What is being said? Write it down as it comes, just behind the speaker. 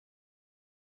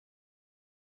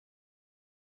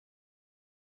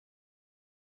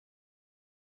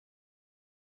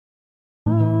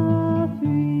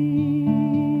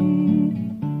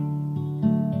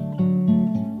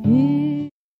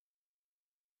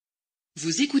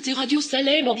Vous écoutez Radio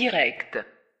Salem en direct.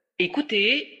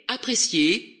 Écoutez,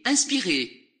 appréciez,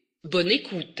 inspirez. Bonne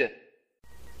écoute.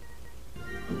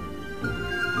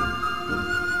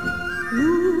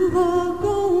 Nous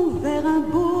voguons vers un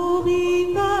beau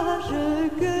rivage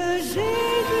que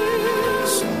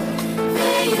Jésus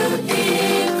veille et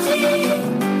prie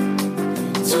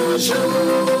toujours.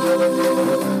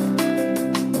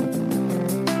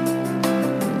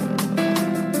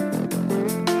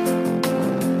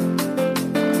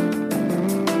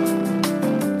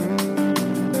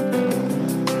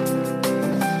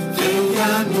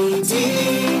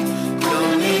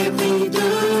 Quand les bruits de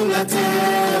la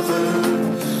terre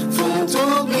font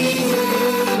oublier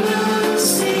le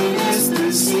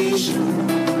céleste séjour,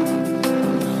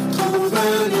 trouve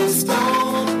un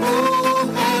instant pour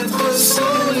être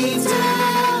solitaire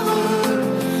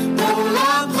dans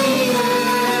la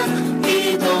prière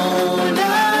et dans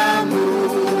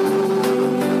l'amour.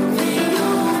 Veille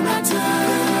au matin,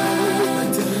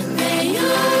 veille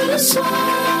le soir.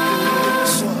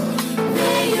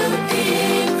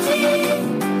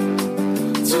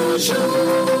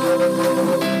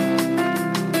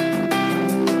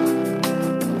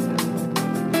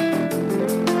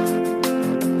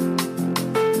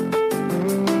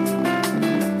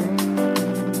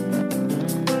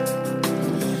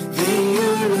 Veille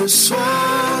le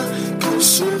soir, quand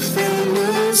se fait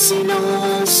le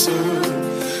silence,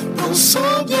 pense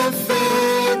au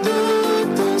bienfait de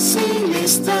ton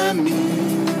céleste ami.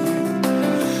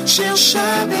 Cherche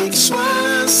avec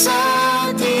soin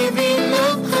sa divine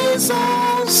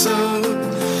présence,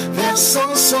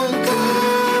 versant son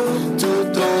cœur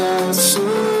tout en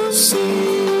souci.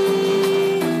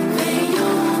 Veille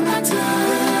au matin,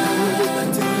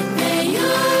 veille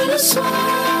le soir,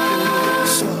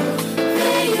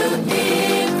 veille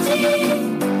et prie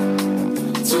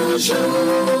toujours.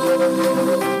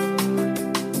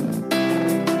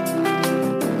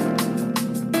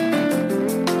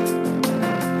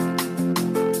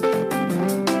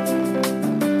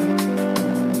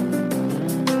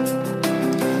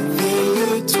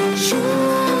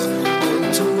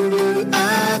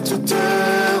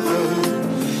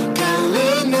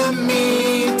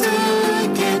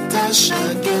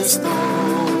 Chaque instant,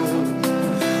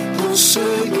 pour se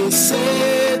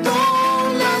glisser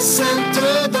dans la sainte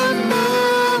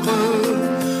demeure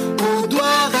où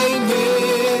doit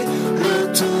régner le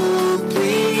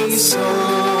Tout-Puissant.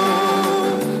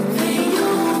 Veille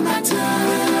au matin,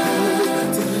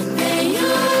 veille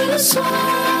le soir,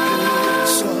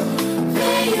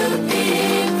 veille et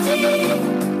prie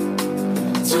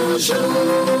toujours.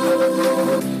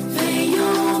 Veille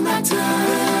au matin,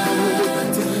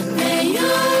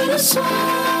 le soir,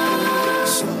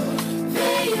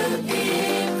 veille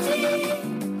et prie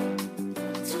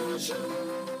toujours.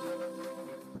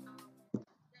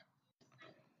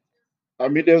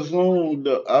 Amis des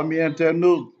ondes, amis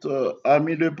internautes,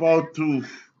 amis de partout,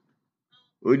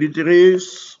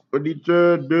 auditrices,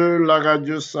 auditeurs de la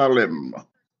Radio Salem,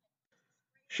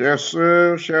 chères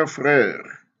sœurs, chers frères,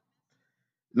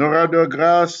 nous rendons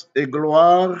grâce et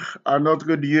gloire à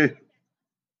notre Dieu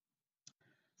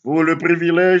pour le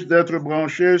privilège d'être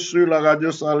branché sur la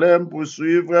Radio Salem pour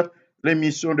suivre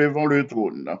l'émission Devant le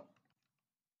trône.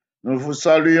 Nous vous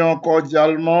saluons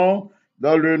cordialement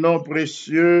dans le nom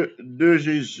précieux de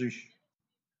Jésus.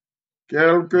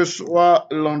 Quel que soit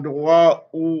l'endroit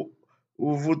où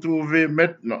vous vous trouvez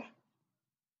maintenant,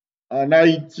 en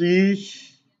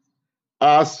Haïti,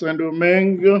 à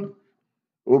Saint-Domingue,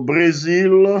 au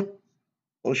Brésil,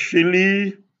 au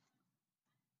Chili,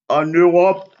 en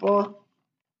Europe,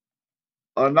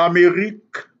 en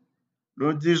Amérique,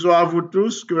 nous disons à vous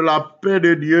tous que la paix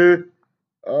de Dieu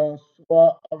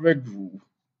soit avec vous.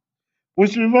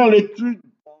 Poursuivons l'étude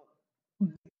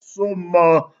du psaume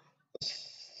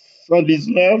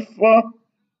 119.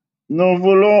 Nous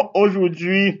voulons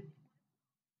aujourd'hui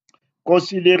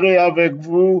considérer avec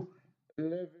vous les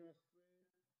versets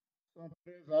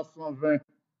 113 à 120.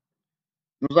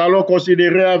 Nous allons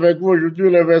considérer avec vous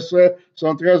aujourd'hui les versets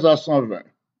 113 à 120.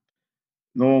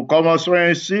 Nous commençons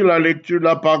ainsi la lecture de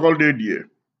la parole de Dieu.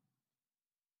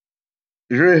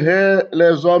 Je hais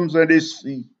les hommes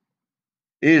indécis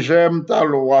et j'aime ta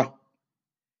loi.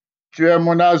 Tu es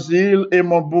mon asile et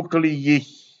mon bouclier.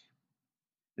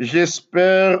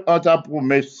 J'espère en ta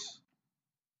promesse.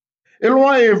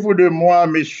 Éloignez-vous de moi,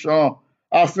 méchants,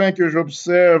 afin que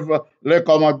j'observe les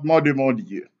commandements de mon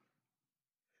Dieu.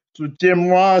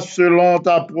 Soutiens-moi selon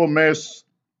ta promesse,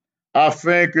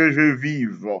 afin que je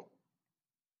vive.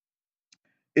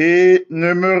 Et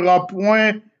ne me rends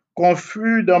point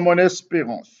confus dans mon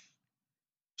espérance.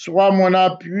 Sois mon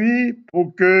appui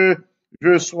pour que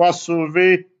je sois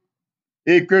sauvé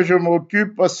et que je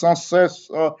m'occupe sans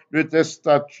cesse de tes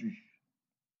statuts.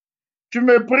 Tu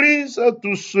méprises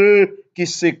tous ceux qui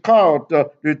s'écartent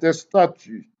de tes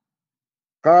statuts,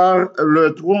 car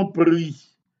le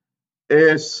tromperie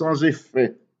est sans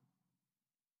effet.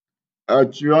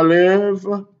 Tu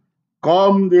enlèves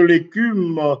comme de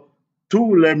l'écume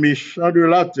tous les méchants de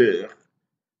la terre.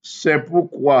 C'est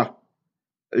pourquoi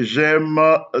j'aime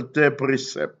tes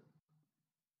préceptes.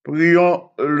 Prions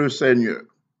le Seigneur.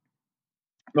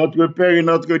 Notre Père et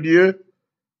notre Dieu,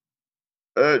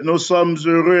 nous sommes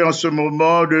heureux en ce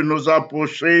moment de nous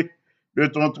approcher de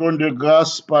ton trône de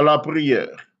grâce par la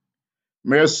prière.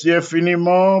 Merci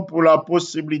infiniment pour la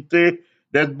possibilité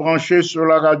d'être branchés sur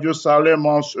la radio Salem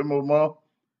en ce moment.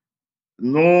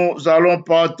 Nous allons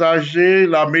partager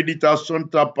la méditation de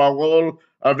ta parole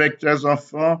avec tes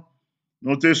enfants.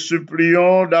 Nous te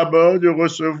supplions d'abord de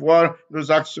recevoir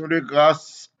nos actions de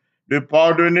grâce, de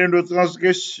pardonner nos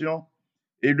transgressions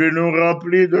et de nous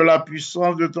remplir de la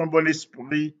puissance de ton bon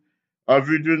esprit en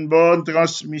vue d'une bonne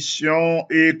transmission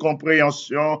et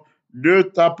compréhension de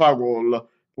ta parole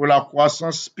pour la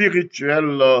croissance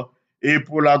spirituelle et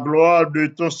pour la gloire de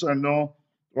ton Saint-Nom,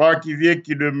 toi qui viens,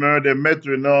 qui demeure dès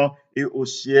maintenant et au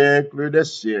siècle des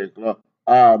siècles.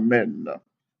 Amen.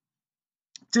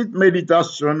 Petite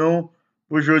méditation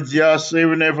pour aujourd'hui, c'est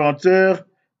un inventaire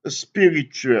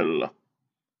spirituel.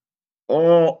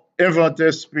 Un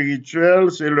inventaire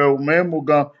spirituel, c'est le même ou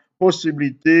une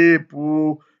possibilité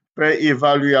pour faire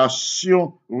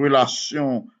évaluation,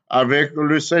 relation avec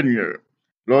le Seigneur.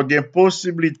 Donc, il y a une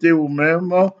possibilité ou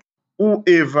même ou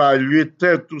évaluer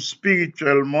tête ou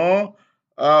spirituellement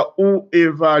ou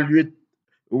évaluer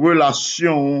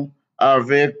relation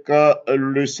avec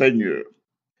le Seigneur.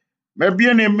 Mais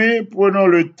bien aimé, prenons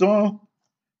le temps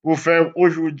pour faire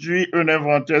aujourd'hui un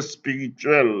inventaire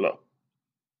spirituel.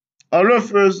 En le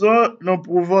faisant, nous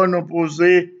pouvons nous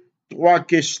poser 3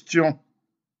 questions.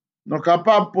 Nous sommes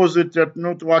capables de poser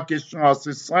nous 3 questions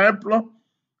assez simples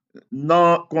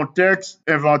dans le contexte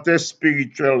inventaire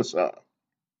spirituel. Ça.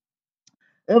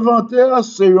 Inventaire,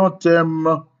 c'est un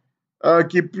thème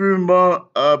qui est purement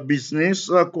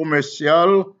business,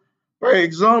 commercial. Par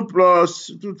exemple,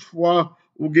 si toutefois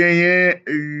vous gagnez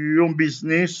un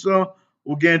business,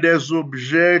 vous gagnez des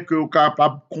objets que vous êtes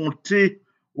capable de compter,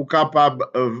 ou capable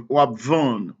de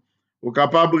vendre, ou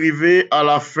capable d'arriver à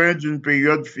la fin d'une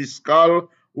période fiscale,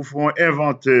 vous faites un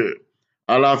inventaire.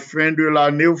 À la fin de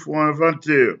l'année, vous faites un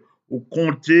inventaire. Vous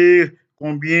comptez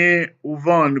combien vous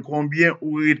vendez, combien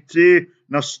vous étiez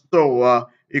dans le store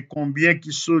et combien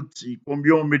qui sortit,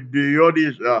 combien on met dehors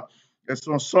déjà. Elles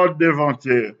sont sortes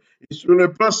d'inventaire. Et sur le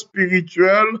plan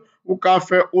spirituel, vous pouvez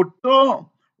faire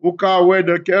autant, vous pouvez voir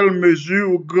dans quelle mesure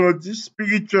vous grandissez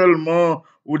spirituellement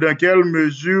ou dans quelle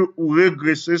mesure vous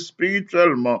régressez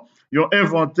spirituellement. Un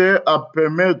inventaire à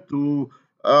permettre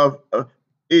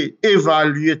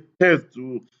d'évaluer tête.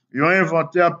 Un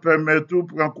inventaire à permettre de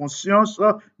prendre conscience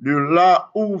de là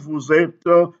où vous êtes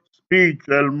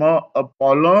spirituellement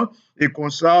parlant et comme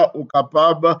ça, vous êtes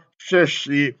capable de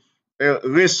chercher,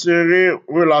 resserrer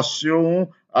relation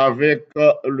avec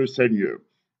le Seigneur.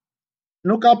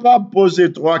 Nous sommes capables de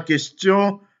poser 3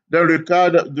 questions dans le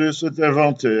cadre de cet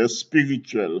inventaire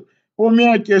spirituel.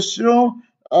 Première question,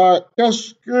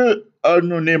 qu'est-ce que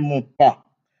nous n'aimons pas?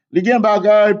 Les gens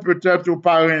bagaille peut-être ou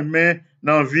pas aimer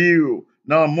dans la vie,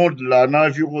 dans le monde là, dans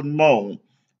l'environnement.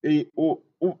 Et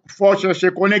il faut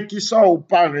chercher connaître qui ça ou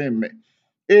pas aimer.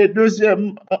 Et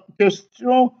deuxième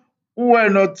question, où est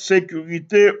notre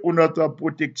sécurité ou notre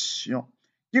protection?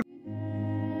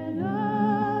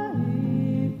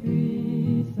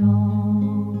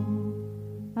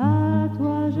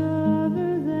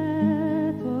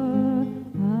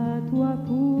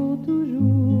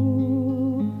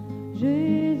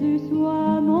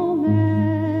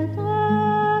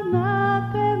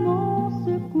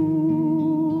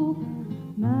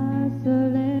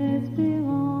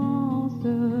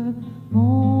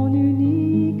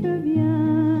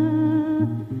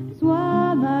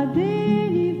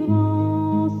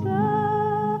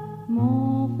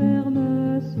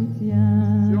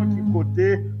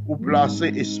 Ou placer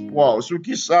espoir, sur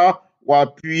qui ça, ou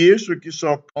appuyer, ceux qui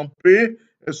sont campés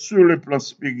sur le plan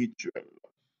spirituel.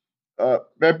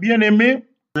 Bien aimé,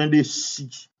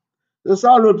 indécis. C'est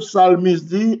ça le psalmiste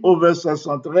dit au verset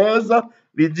 113,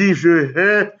 il dit, je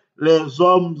hais les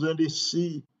hommes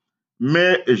indécis,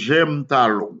 mais j'aime ta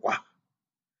loi.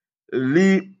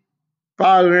 Il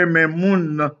paraît mes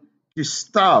moun qui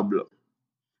stable,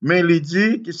 mais il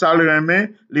dit qu'il ça le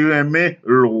remet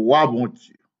loi bon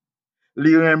Dieu.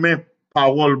 Li remet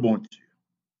parole bon Dieu.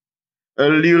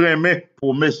 Li remet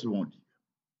promesse bon Dieu.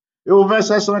 Et au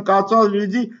verset 114, il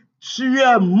dit, tu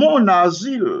es mon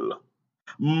asile,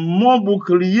 mon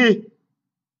bouclier.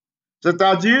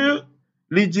 C'est-à-dire,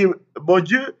 il dit, bon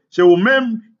Dieu, c'est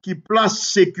vous-même qui place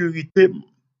sécurité.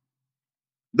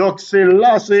 Donc, c'est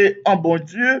là, c'est un bon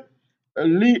Dieu,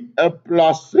 lui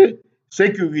placé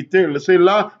sécurité. C'est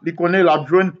là, il connaît la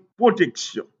besoin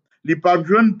protection. Il n'a pas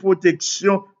besoin de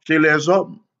protection chez les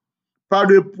hommes. Pas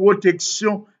de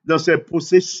protection dans ses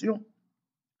possessions.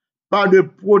 Pas de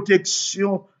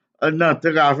protection dans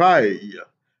le travail.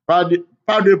 Pas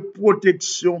de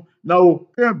protection dans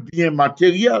aucun bien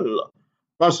matériel.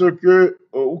 Parce que,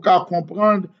 vous pouvez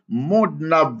comprendre, le monde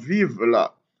n'a vive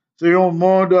là. C'est un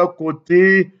monde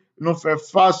côté, nous fait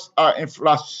face à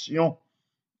l'inflation.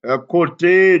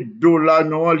 Côté dollar,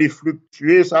 non, les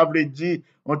fluctuer, ça veut dire,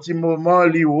 un petit moment,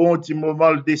 les haut, un petit moment,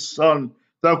 les descend.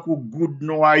 Tant que good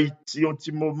non Haïti, un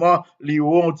petit moment, les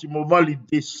haut, un petit moment, les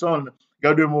descend. Il y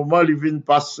a des moments, ils ne viennent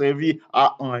pas servir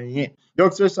à rien.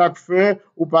 Donc, c'est ça que fait,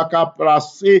 ou pas qu'à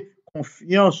placer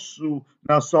confiance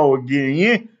dans son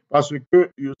gagné, parce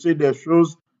que c'est des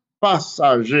choses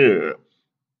passagères.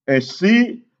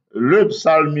 Ainsi, le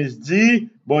psalmiste dit,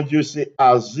 bon Dieu, c'est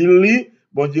asile,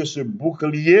 bon Dieu, c'est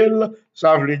bouclier,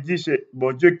 ça veut dire, c'est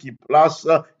bon Dieu qui place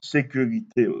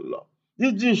sécurité.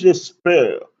 Il dit,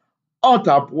 j'espère en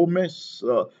ta promesse,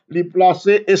 lui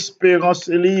placer espérance,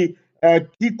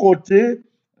 qui côté,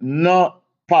 dans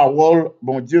parole,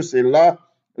 bon Dieu, c'est là,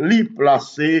 lui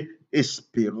placer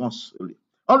espérance.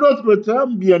 En d'autres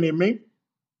termes, bien aimé,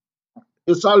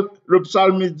 et ça, le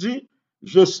psalmiste dit,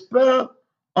 j'espère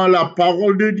en la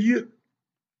parole de Dieu.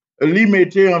 Lui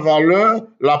mettait en valeur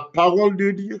la parole de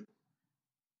Dieu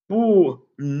pour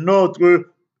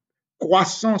notre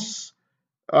croissance,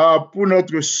 pour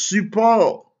notre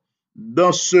support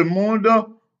dans ce monde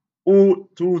où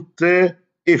tout est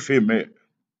éphémère.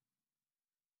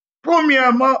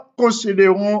 Premièrement,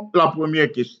 considérons la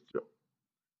première question.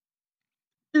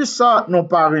 Qui ça nous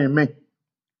paraît aimé?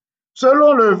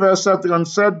 Selon le verset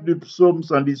 37 du psaume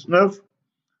 119,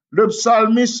 le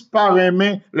psalmiste paraît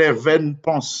les vaines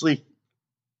pensées.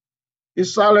 Et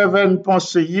ça, les vaines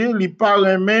pensées, il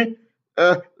paraît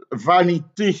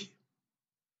vanité.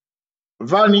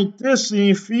 Vanité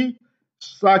signifie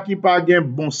ça qui n'a pas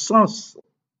bon sens,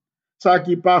 ça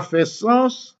qui n'a pas fait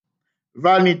sens.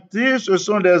 Vanité, ce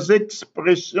sont des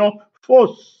expressions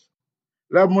fausses.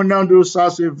 Là, mon de ça,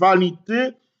 c'est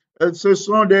vanité, ce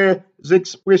sont des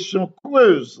expressions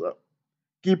creuses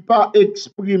qui pas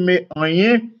exprimer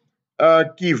rien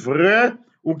qui est vrai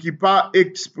ou qui pas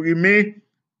exprimer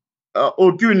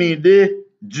aucune idée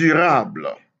durable.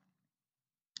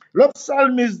 Le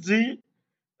psalmiste dit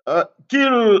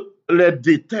qu'il les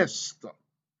déteste.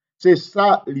 C'est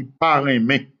ça, il paraît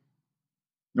aimé.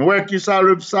 Ouais, qui ça,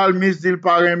 le psalmiste dit, il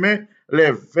paraît aimé?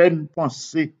 Les vaines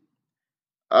pensées,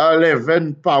 les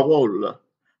vaines paroles,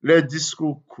 les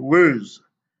discours creux.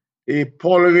 Et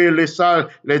Paul relève ça,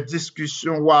 les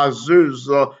discussions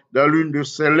oiseuses dans l'une de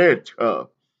ses lettres,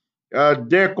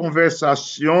 des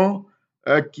conversations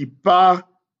qui pas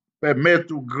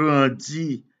permettent ou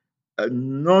grandir,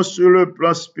 non sur le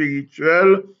plan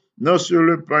spirituel, non sur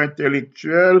le plan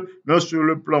intellectuel, non sur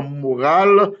le plan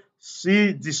moral,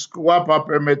 si discours pas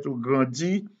permettre ou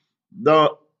grandir dans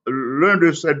l'un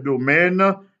de ces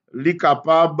domaines, il est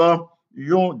capable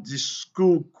d'un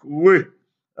discours creux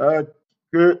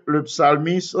que le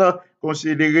psalmiste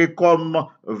considérait comme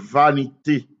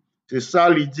vanité. C'est ça,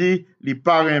 il dit, il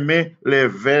paraît les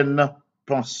vaines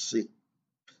pensées.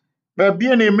 Mais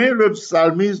bien aimé, le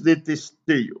psalmiste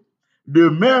détestait. De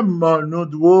même, nous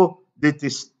devons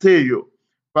détester,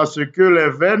 parce que les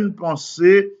vaines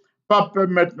pensées pas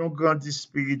permettre nous grandir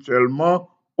spirituellement.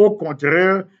 Au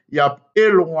contraire, il a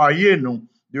éloigné nous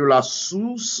de la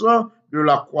source de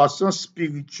la croissance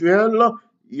spirituelle.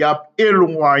 Il a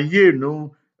éloigné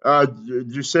nous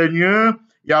du Seigneur.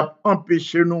 Il a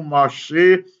empêché nous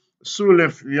marcher sous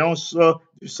l'influence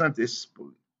du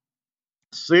Saint-Esprit.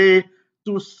 C'est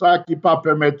tout ça qui pas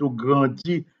permettre de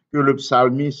grandir que le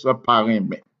psalmiste paraît.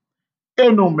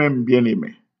 Et nous-mêmes,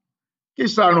 bien-aimés, qui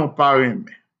ça nous paraît?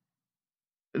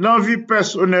 Dans la vie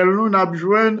personnelle, nous avons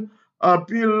besoin un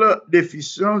pile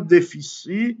déficience,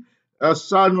 déficit,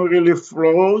 ça nous les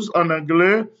flaws en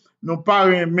anglais, nous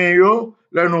paraît meilleur,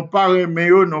 là nous paraît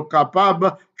meilleur, nous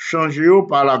capables de changer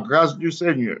par la grâce du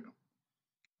Seigneur.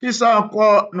 Qui ça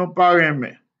encore nous paraît?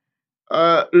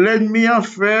 L'ennemi en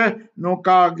fait, nous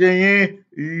avons gagné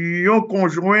un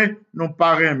conjoint, nous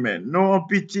paraît. Nous, un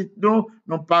petit,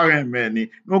 nous paraît.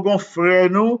 Nous avons frère,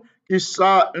 nous, qui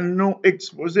ça nous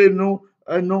exposer, nous,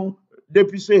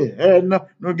 depuis ces haines,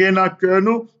 nous gagnons dans cœur,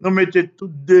 nous mettons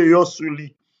tout dehors sur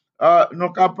lui. nous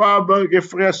capables de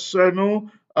frères sœurs nous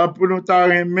pour nous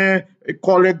aimer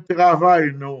collègues de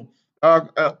travail nous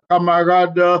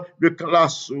camarades de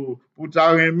classe pour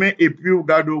aimer et puis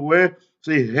regarder ouais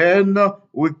c'est haine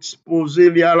ou exposer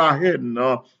lié à la haine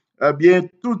eh bien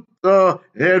toute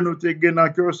haine nous te gagne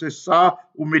dans cœur c'est ça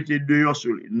ou mettez dehors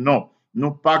sur lui non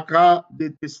nous pas qu'à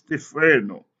détester frère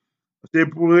nous c'est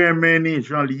pour aimer les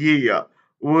gens liés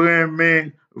ou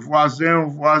aimer voisins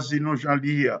ou voisines aux gens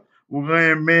liés ou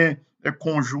aimer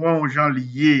conjoints aux gens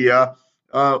liés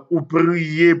ou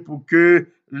prier pour que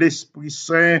l'Esprit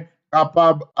Saint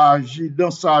capable d'agir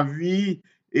dans sa vie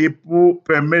et pour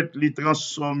permettre de les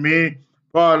transformer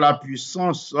par la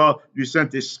puissance du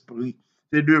Saint-Esprit.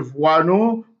 C'est de voir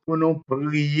nous pour nous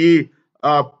prier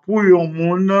pour le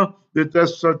monde de telle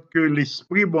sorte que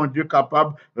l'Esprit, bon Dieu,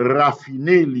 capable de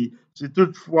raffiner lui. C'est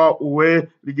toutefois où il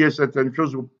y a certaines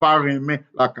choses où pas aimer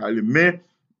la calme. Mais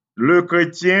le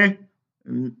chrétien,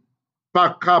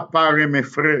 pas capable aimer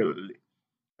frère.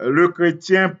 Le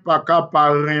chrétien, pas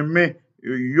capable aimer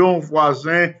yon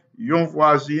voisin, yon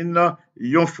voisine,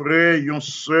 yon frère, yon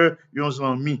soeur, yon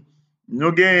ami.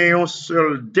 Nous gagnons une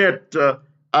seule dette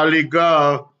à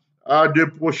l'égard de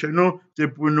prochains, c'est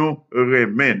pour nous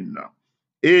remettre.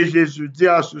 Et Jésus dit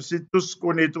à ceux-ci, tous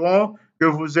connaîtront que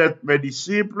vous êtes mes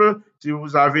disciples si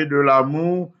vous avez de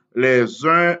l'amour les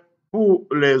uns pour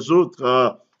les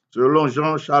autres, selon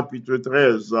Jean chapitre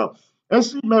 13.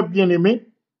 Ainsi, mes bien-aimés,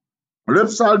 le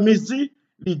psalmiste dit,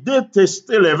 il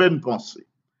détestait les vaines pensées.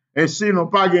 Ainsi, nous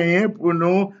pas gagné pour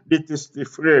nous détester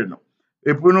frère, non.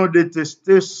 Et pour nous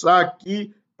détester ça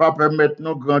qui va permettre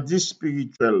nous grandir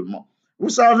spirituellement. Vous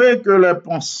savez que les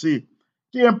pensées,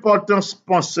 qui importance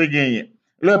penser gagner?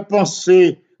 Les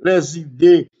pensées, les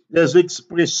idées, les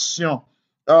expressions,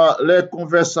 les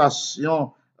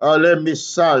conversations, les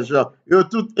messages, sont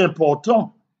tout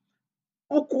importants.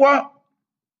 Pourquoi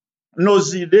nos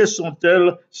idées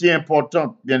sont-elles si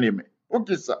importantes, bien-aimés? Pour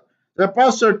qui ça? C'est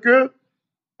parce que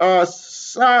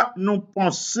ça nous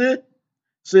pensons,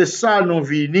 c'est ça nous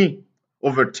vini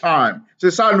over time. C'est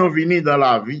ça nous vini dans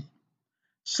la vie.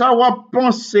 Ça va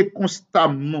penser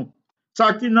constamment.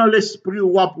 Ça qui dans l'esprit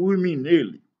va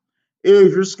ruminer. Et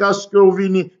jusqu'à ce que vous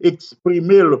vini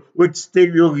exprimer ou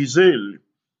extérioriser.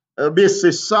 Eh bien,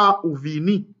 c'est ça où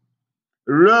vini.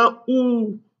 Là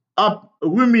où a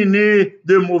ruminer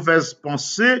de mauvaises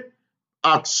pensées,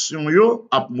 action yo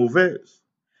a mauvaise.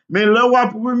 Mais là où a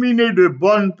ruminer de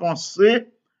bonnes pensées,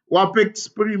 ou a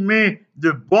exprimer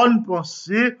de bonnes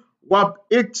pensées, ou a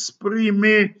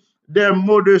exprimer des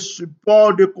mots de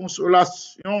support, de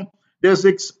consolation, des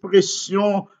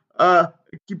expressions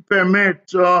qui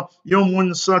permettent yon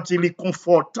moun sentir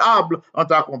confortable en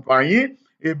ta compagnie,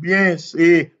 eh bien,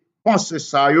 c'est penser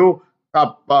ça yo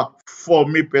capable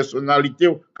former personnalité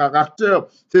ou caractère.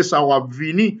 C'est ça ou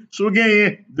venir. Si vous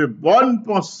avez de bonnes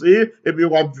pensées, et puis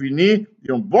vous venir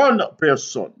une bonne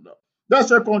personne. Dans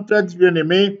ce contexte, bien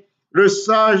aimé, le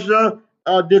sage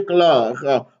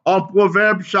déclare en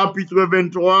Proverbe chapitre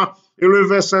 23 et le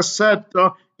verset 7,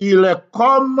 il est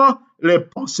comme les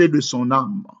pensées de son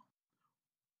âme.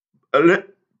 Les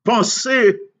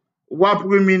pensées ou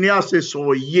ruminer c'est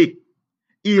son yé.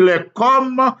 Il est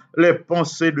comme les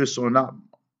pensées de son âme.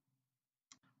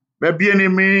 Mes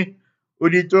bien-aimés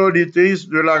auditeurs, auditrices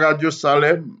de la radio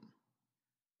Salem,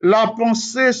 la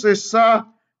pensée, c'est ça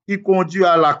qui conduit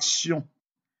à l'action.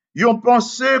 Une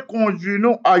pensée conduit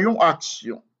nous à une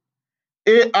action.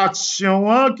 Et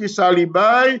action qui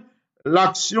s'alibaye,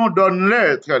 l'action donne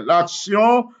l'être,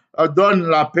 l'action donne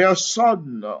la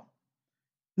personne.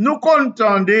 Nous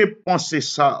contendons penser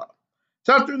ça.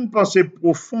 C'est une pensée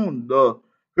profonde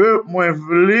que moi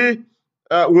voulais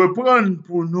reprendre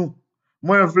pour nous.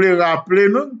 Moi voulais rappeler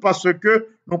nous parce que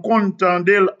nous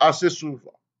contendons assez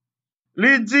souvent.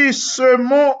 Il dit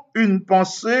semons une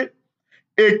pensée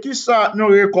et qui ça nous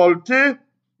récolter?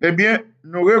 Eh bien,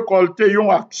 nous récolter une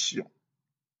action.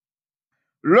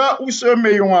 Là où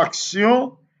semer une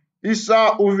action, qui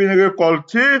ça ou vient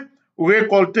récolter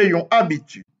une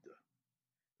habitude.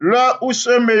 Là où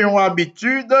semer une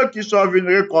habitude, qui ça vient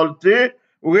récolter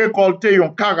un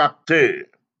caractère.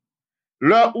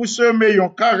 Là où semer un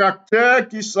caractère,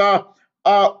 qui ça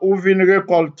ou vient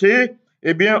récolter,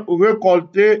 eh bien,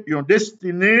 récolter une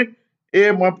destinée,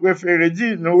 et moi préféré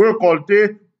dire, nous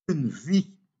récolter une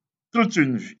vie, toute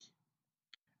une vie.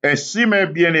 Ainsi, mes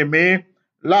bien-aimés,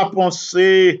 la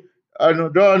pensée nous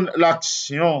donne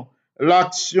l'action,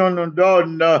 l'action nous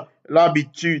donne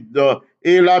l'habitude,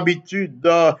 et l'habitude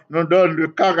nous donne le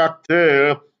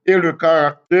caractère, et le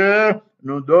caractère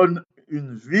nous donne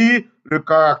une vie. Le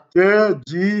caractère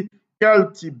dit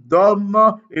quel type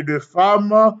d'homme et de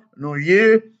femme nous y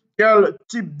est, quel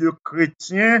type de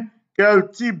chrétien, quel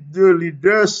type de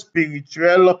leader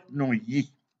spirituel nous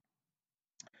y.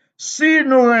 Si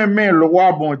nous aimons le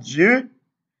roi bon Dieu,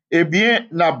 eh bien,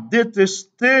 nous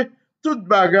détesté toute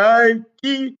bagaille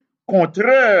qui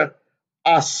contraire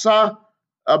à ça,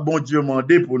 à bon Dieu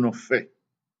mandé pour nous faire.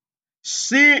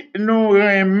 Si nous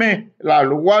aimons la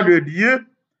loi de Dieu,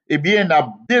 eh bien,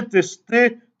 nous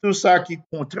détesté tout ça qui est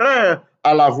contraire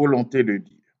à la volonté de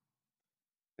Dieu.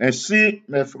 Ainsi,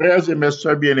 mes frères et mes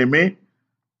sœurs bien-aimés,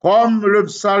 comme le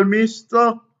psalmiste,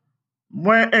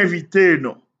 moi invité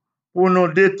nous pour nous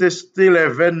détester les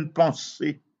vaines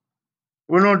pensées,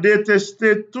 pour nous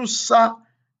détester tout ça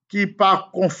qui n'est pas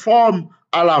conforme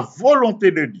à la volonté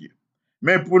de Dieu,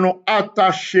 mais pour nous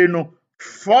attacher nous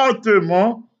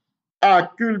fortement à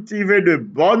cultiver de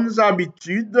bonnes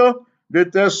habitudes, de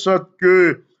telle sorte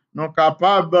que nous sommes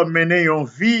capables de mener une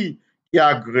vie qui est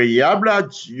agréable à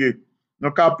Dieu. Nous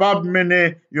sommes capables de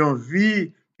mener une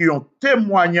vie qui est un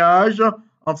témoignage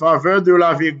en faveur de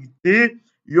la vérité,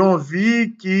 une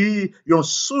vie qui est une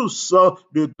source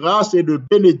de grâce et de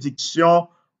bénédiction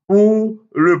pour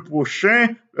le prochain,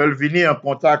 venir en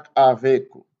contact avec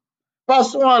vous.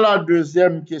 Passons à la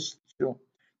deuxième question.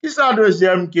 Qui est la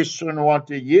deuxième question nous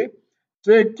entayée?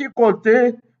 C'est qui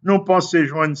côté nous pensons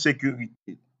joindre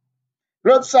sécurité.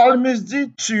 Le psalmiste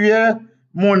dit, tu es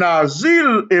mon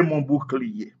asile et mon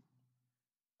bouclier.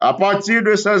 À partir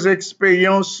de ses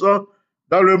expériences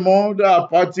dans le monde, à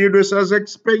partir de ses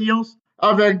expériences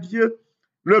avec Dieu,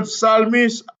 le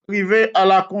psalmiste arrivait à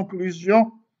la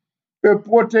conclusion que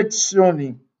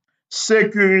protection,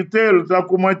 sécurité,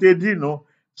 comme on te dit, non,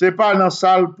 c'est pas dans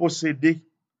salle possédée.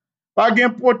 Pas de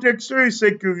protection et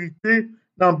sécurité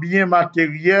dans bien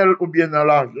matériel ou bien dans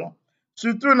l'argent.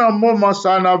 Surtout dans le moment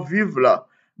ça nous vivons là.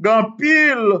 En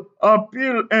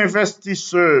pile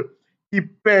investisseurs qui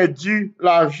perdu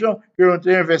l'argent qu'ils ont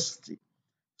investi.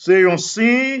 C'est un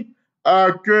signe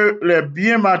que les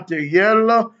biens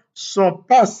matériels sont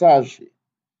passagers.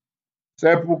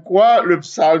 C'est pourquoi le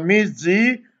psalmiste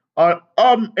dit, un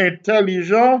homme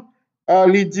intelligent,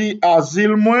 il dit,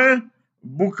 asile moi,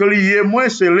 bouclier moi,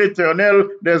 c'est l'Éternel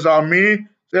des armées,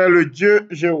 c'est le Dieu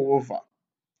Jéhovah.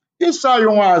 Et ça,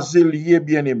 un asile,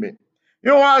 bien-aimé.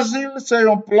 Un asile, c'est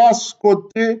une place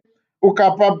côté ou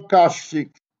capable de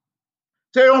cacher.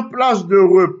 C'est une place de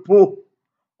repos.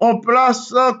 Une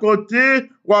place côté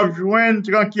où on joindre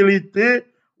tranquillité,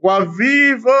 où on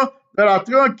vivre dans la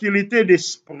tranquillité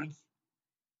d'esprit.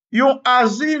 Un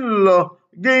asile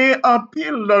gagne en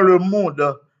pile dans le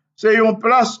monde. C'est une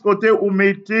place côté où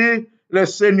mettez les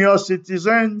senior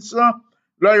citizens,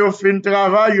 là ils font un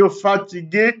travail, ils sont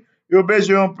fatigués, ils ont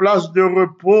besoin d'une place de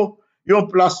repos, une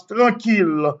place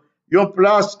tranquille, une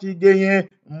place qui gagne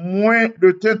moins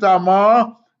de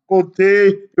tentamment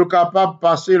côté ils sont capables de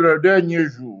passer leur dernier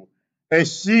jour.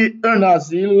 Ainsi, un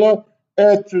asile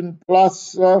est une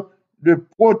place de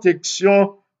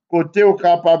protection côté où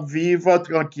capable de vivre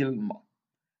tranquillement.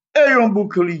 Et un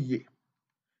bouclier.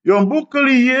 Un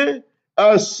bouclier,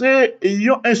 c'est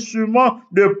un instrument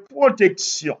de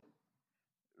protection.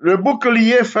 Le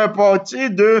bouclier fait partie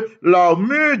de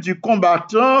l'armure du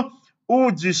combattant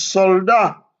ou du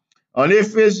soldat. En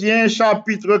Éphésiens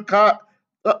chapitre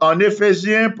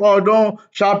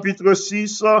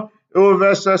 6, au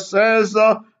verset 16,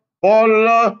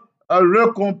 Paul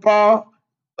le compare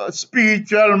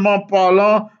spirituellement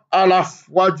parlant à la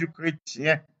foi du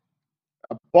chrétien.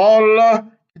 Paul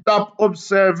qui t'a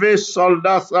observé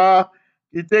soldat ça,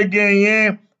 qui t'a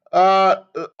gagné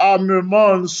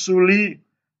armement sous lui,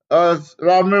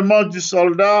 l'armement du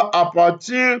soldat à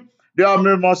partir de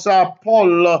l'armement ça,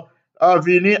 Paul a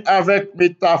venu avec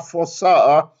métaphore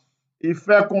ça, il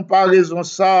fait comparaison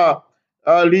ça,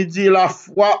 il dit la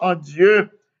foi en Dieu,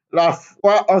 la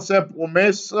foi en ses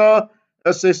promesses,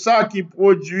 c'est ça qui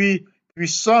produit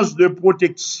puissance de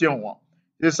protection.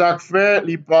 C'est ça que fait,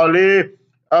 il parlait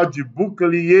du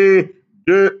bouclier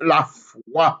de la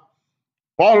foi.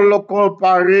 Paul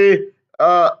comparait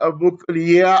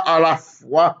bouclier à la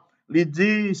foi. Il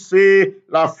dit c'est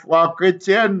la foi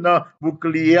chrétienne,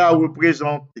 bouclier à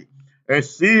représenter.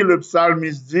 Ainsi, le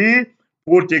psalmiste dit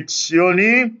protection,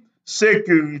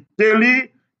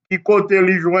 sécurité, qui côté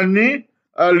li joindre,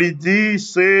 il dit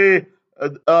c'est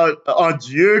en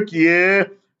Dieu qui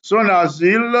est son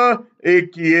asile et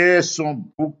qui est son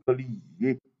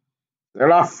bouclier. C'est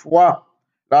la foi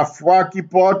qui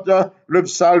porte le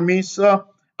psalmiste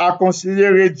à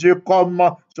considérer Dieu comme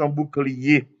son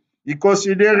bouclier. Il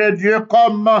considérait Dieu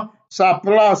comme sa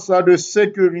place de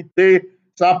sécurité,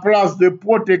 sa place de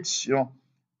protection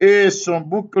et son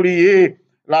bouclier,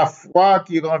 la foi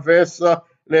qui renverse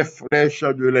les flèches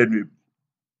de l'ennemi.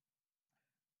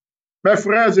 Mes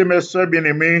frères et mes sœurs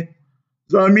bien-aimés,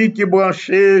 amis qui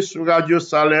branchés sur Radio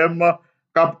Salem,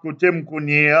 Cap Côté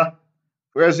Mkounia,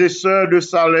 frères et sœurs de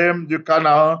Salem, de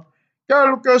Canaan,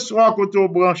 quel que soit côté au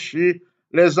branché,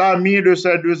 les amis de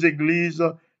ces deux églises,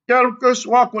 quel que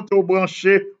soit côté au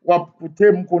branché, ou à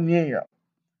côté Mkounia.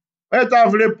 Et t'as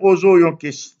voulu poser une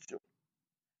question.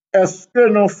 Est-ce que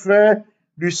nous faisons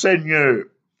du Seigneur?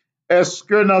 Est-ce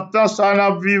que nous temps ça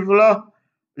n'a vivre là?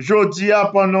 Jodi à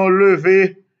pendant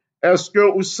lever, est-ce que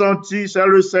vous sentez c'est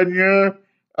le Seigneur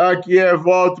qui est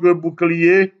votre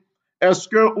bouclier? Est-ce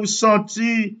que vous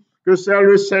sentez que c'est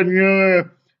le Seigneur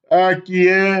qui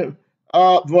est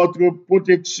votre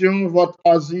protection, votre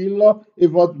asile et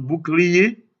votre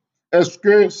bouclier? Est-ce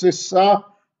que c'est ça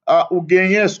ou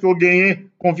gagnez? Est-ce que vous gagnez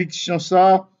conviction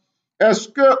ça? Est-ce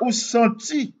que vous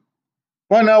sentez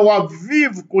pendant que vous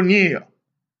vivez qu'on y a?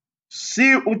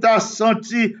 Si vous avez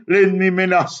senti l'ennemi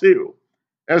menacé,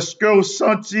 est-ce que vous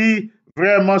sentez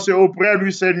vraiment c'est auprès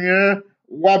du Seigneur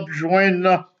ou avez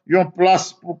joindre une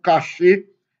place pour cacher,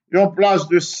 une place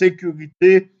de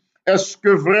sécurité? Est-ce que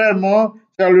vraiment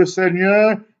c'est le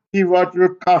Seigneur qui est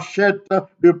votre cachette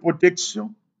de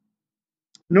protection?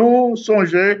 Nous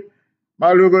songeons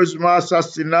malheureusement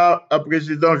assassinat à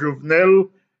président Jovenel.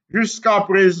 Jusqu'à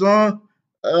présent,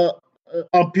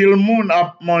 en pile monde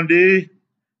a demandé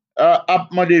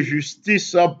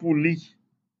justice pour lui.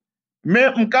 Mais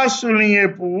je peux souligner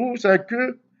pour vous, c'est que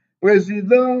le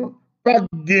président n'a pas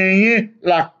gagné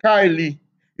la caille,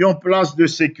 une place de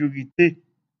sécurité.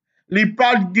 Il n'a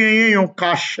pas gagné une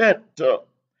cachette,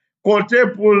 côté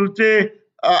pour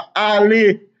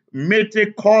aller mettre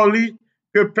colis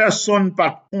que personne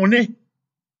ne connaît.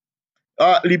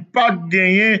 Il n'a pas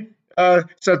gagné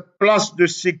cette place de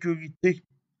sécurité.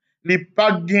 Il n'a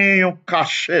pas gagné une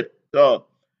cachette.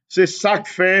 C'est ça que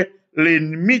fait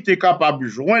l'ennemi est capable de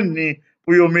joindre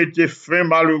pour mettre fin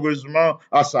malheureusement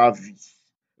à sa vie.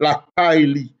 La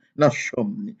caille dans la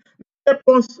chambre. Et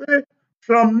penser,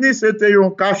 chambre c'était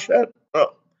une cachette.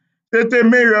 C'était une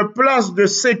meilleure place de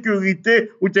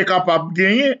sécurité où tu es capable de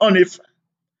gagner, en effet.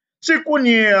 Si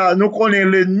nous connaissons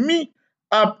l'ennemi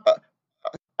à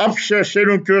chercher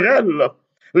une querelle,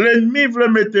 l'ennemi veut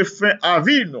mettre fin à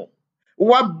vie, nous.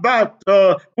 Ou à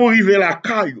battre pour arriver à la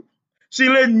caillou. Si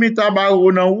l'ennemi t'a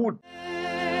barré dans route.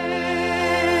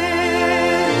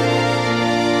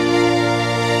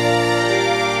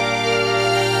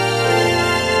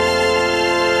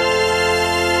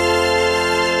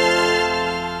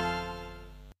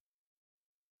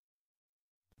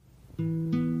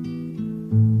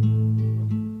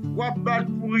 Ou à battre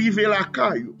pour arriver à la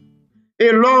caillou.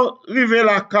 Et là, arriver à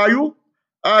la caillou,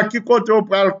 qui côté on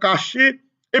peut le cacher,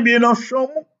 eh bien, dans le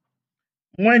chambre.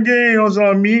 Moi, j'ai un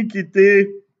ami qui était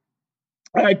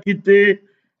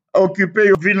occupé,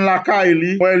 il vient la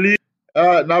caille, moi, il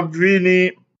n'a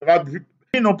venu,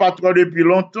 non pas trop depuis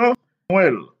longtemps,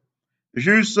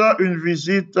 juste une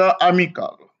visite amicale.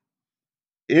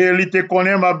 Et il te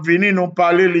connaît, m'a venu, nous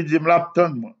parler, il dit,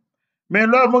 m'attendre. Mais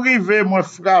là, m'arrivé, moi,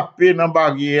 frappé dans la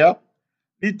barrière,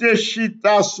 il te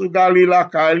chita sous la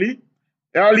caille,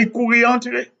 et il courit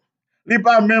entrer. Il n'a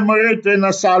pas même été dans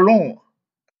le salon.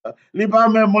 Il n'a pas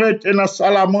même été dans la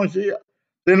salle à manger.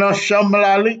 C'est dans la chambre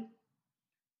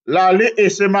l'aller et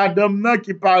c'est madame là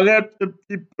qui paraît un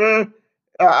petit peu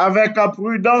avec la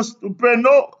prudence tout peu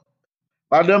non.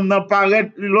 Madame là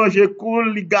paraît il longe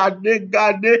cool, il garde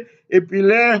et puis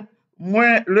là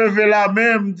moi lever la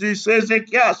main me dit c'est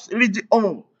Ézéchias. Il dit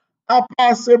oh à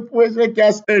passer pour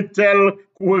Ézéchias un tel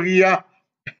courir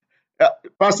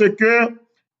parce que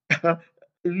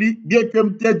bien que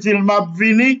me dit il m'a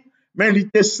venu mais il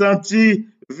était senti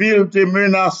ville te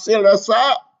menacé là ça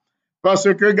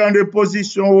parce que dans des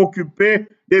positions occupées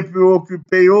depuis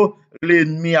occupé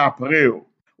l'ennemi après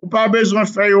ou pas besoin de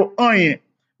faire rien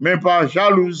mais par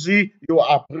jalousie yo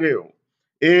après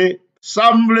et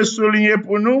ça me veut souligner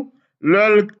pour nous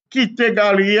le quitter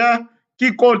Galia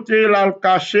qui côté là le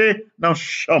caché dans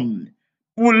chambre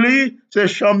pour lui c'est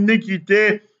chambre qui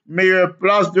était meilleure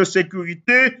place de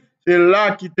sécurité. C'est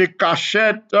là qui te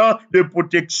cachette de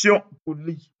protection pour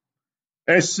lui.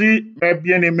 Ainsi, mes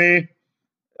bien-aimés,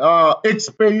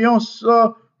 expérience,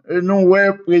 nous,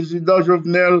 ouais, président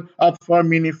Jovenel a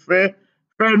fait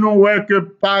nous, ouais, que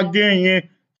pas gagner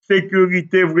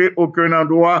sécurité vrai aucun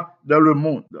endroit dans le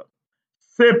monde.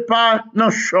 C'est pas dans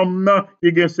la chambre qui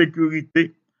y a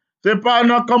sécurité. C'est pas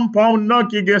dans le compound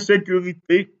qui y a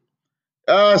sécurité.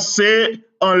 C'est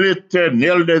en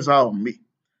l'Éternel des armées.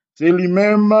 C'est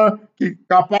lui-même qui est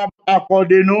capable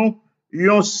d'accorder nous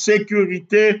une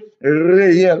sécurité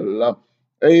réelle.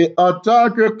 Et en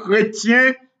tant que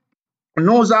chrétiens,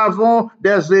 nous avons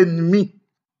des ennemis.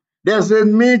 des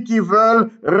ennemis qui veulent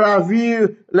ravir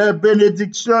les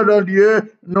bénédictions de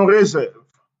Dieu nous réserve.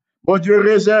 Bon Dieu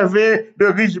réservé de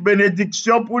riches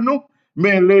bénédictions pour nous,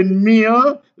 mais l'ennemi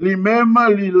lui-même,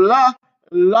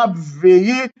 l'a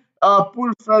veillé pour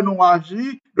le faire nous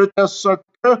agir de telle sorte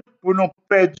que pour nous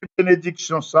perdre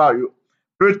bénédiction ça.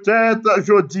 Peut-être,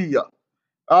 je dis,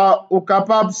 ou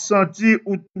capable de sentir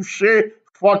ou toucher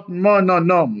fortement dans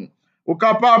l'homme. Ou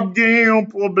capable de gagner un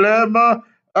problème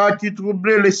qui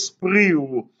trouble l'esprit.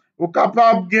 Ou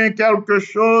capable de gagner quelque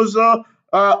chose,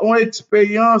 une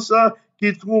expérience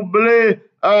qui trouble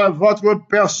votre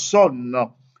personne.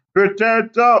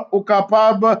 Peut-être ou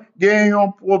capable de gagner un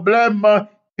problème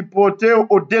qui porte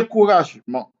au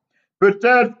découragement.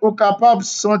 Peut-être ou capable de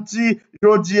sentir,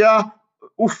 je dis,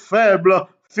 ou faible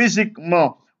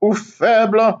physiquement, ou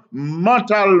faible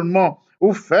mentalement,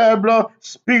 ou faible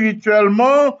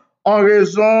spirituellement en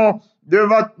raison de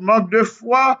votre manque de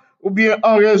foi ou bien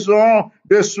en raison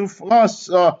de souffrance,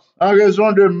 en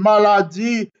raison de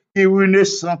maladie qui ruine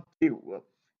santé.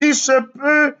 Il se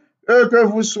peut que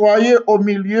vous soyez au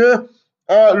milieu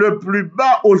le plus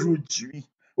bas aujourd'hui,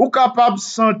 ou capable de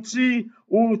sentir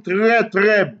ou très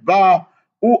très bas,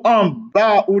 ou en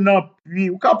bas ou dans puits,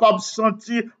 ou capable de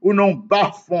sentir ou dans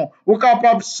bas fond, ou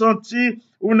capable de sentir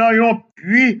ou dans un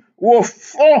puits, ou au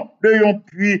fond de un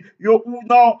puits, ou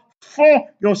dans fond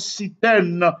d'une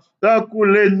citerne. D'un coup,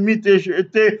 l'ennemi t'a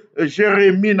jeté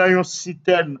Jérémie dans une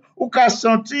citerne. Ou qu'a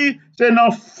senti, c'est dans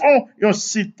le fond d'une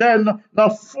citerne, dans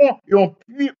le fond d'un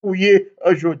puits où il est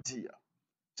aujourd'hui.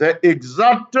 C'est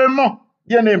exactement,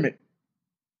 bien aimé.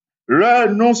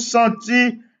 Le nous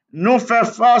sentis, nous fait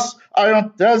face à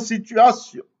une telle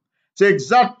situation. C'est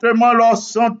exactement leur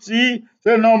senti,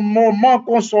 c'est dans le moment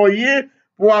qu'on soit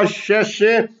pour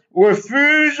chercher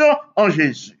refuge en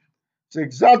Jésus. C'est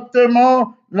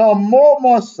exactement dans le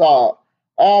moment ça,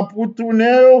 pour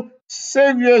tourner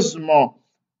sérieusement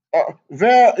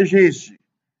vers Jésus.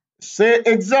 C'est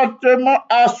exactement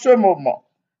à ce moment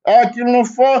qu'il nous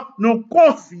faut nous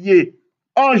confier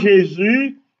en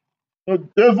Jésus. Nous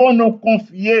devons nous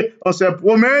confier en ses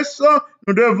promesses,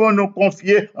 nous devons nous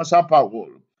confier en sa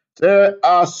parole. C'est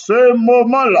à ce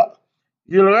moment-là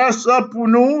qu'il reste pour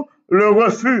nous le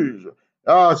refuge.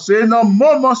 C'est dans le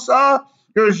moment ça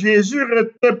que Jésus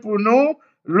était pour nous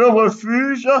le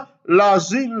refuge,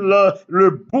 l'asile, le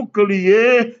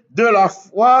bouclier de la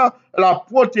foi, la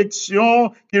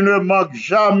protection qui ne manque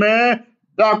jamais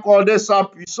d'accorder sa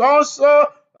puissance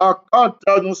quand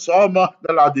nous sommes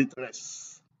dans la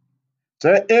détresse.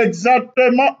 C'est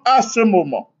exactement à ce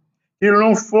moment qu'il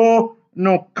nous faut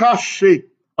nous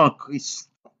cacher en Christ.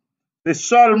 C'est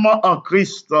seulement en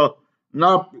Christ nous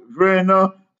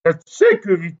avons cette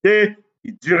sécurité qui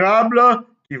est durable,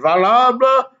 qui est valable,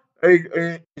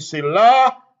 et c'est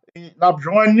là nous avons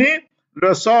joigné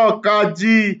le sort qu'a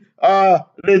dit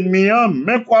à l'ennemi,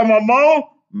 mais quoi maman,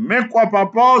 mais quoi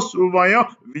papa, souvent,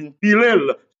 vient piler,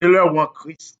 c'est leur en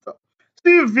Christ.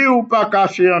 Si vie ou pas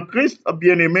caché en Christ,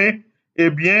 bien aimé, eh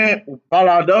bien, ou pas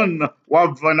la donne, ou à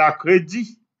vendre à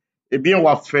crédit, eh bien, ou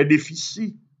à faire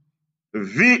déficit.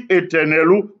 Vie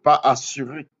éternelle ou pas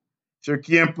assurée. Ce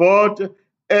qui importe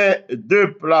est de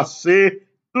placer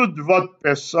toute votre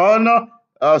personne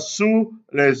sous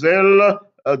les ailes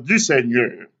du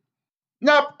Seigneur. Nous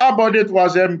avons abordé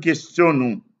troisième question,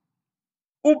 nous.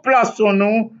 Où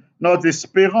plaçons-nous notre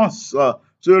espérance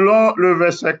selon le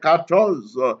verset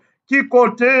 14? Qui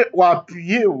côté ou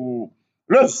appuyer ou?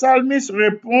 Le psalmiste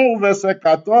répond au verset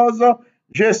 14,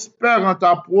 j'espère en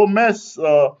ta promesse.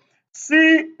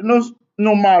 Si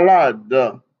nous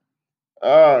malades,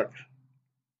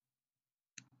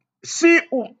 si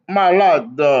ou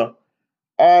malade,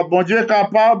 bon Dieu est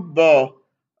capable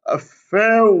de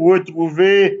faire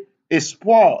retrouver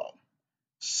espoir.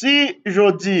 Si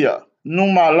je dis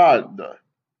nous malades,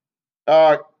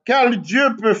 quel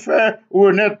Dieu peut faire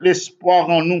renaître l'espoir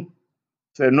en nous?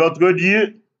 C'est notre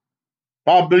Dieu.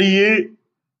 Pas oublier,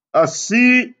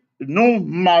 si nous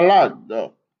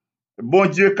malades, bon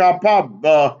Dieu est capable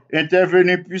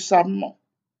d'intervenir puissamment.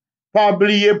 Pas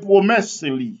oublier promesse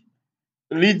lui.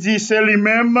 Il dit c'est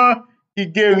lui-même qui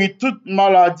guérit toute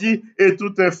maladie et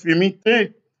toute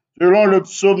infirmité, selon le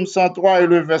psaume 103 et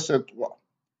le verset 3.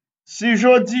 Si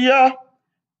je dis,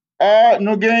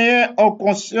 nous gagnons en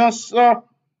conscience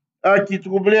qui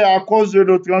troublait à cause de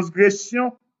nos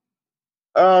transgressions,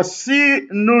 si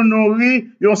nous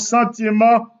nourrissons un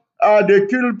sentiment de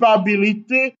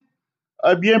culpabilité,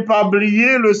 bien pas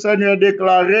oublier, le Seigneur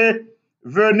déclarait,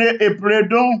 venez et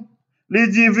plaidons, les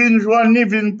divines joignées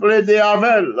viennent plaider avec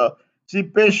elle. Si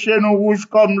péché nous rouge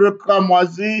comme le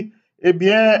cramoisi, eh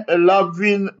bien la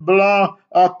vigne blanc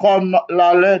comme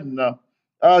la laine.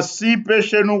 Si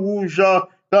péché nous rouge,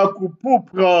 tant que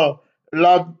pourpre,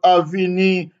 la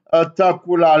vini, tant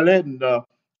que la laine,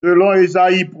 selon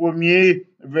Ésaïe 1er,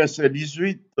 verset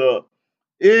 18.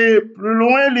 Et plus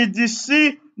loin, il dit,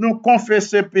 si nous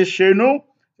confessons péché nous,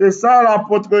 c'est ça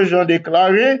l'apôtre Jean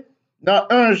déclaré, dans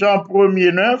 1 Jean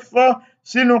 1er 9,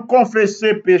 si nous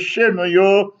confessons péché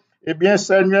nous, eh bien,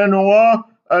 Seigneur, nous,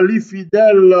 les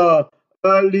fidèles,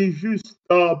 les justes,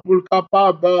 pour le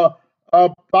capable,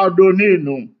 pardonner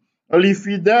nous. Les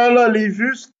fidèles, les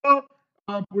justes,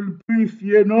 pour le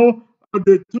purifier nous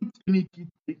de toute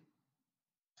iniquité.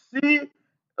 Si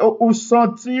ou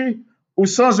senti ou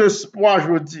sans espoir, je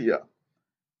veux dire,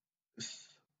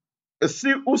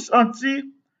 si ou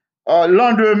senti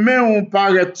lendemain on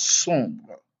paraît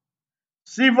sombre,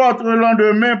 si votre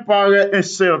lendemain paraît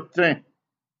incertain,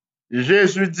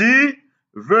 Jésus dit,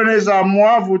 venez à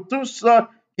moi, vous tous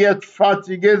qui êtes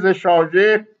fatigués et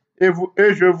chargés,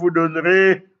 et je vous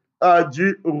donnerai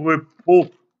du repos.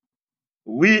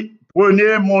 Oui,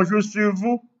 prenez mon joug sur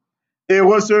vous et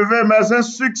recevez mes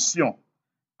instructions,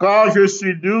 car je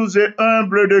suis doux et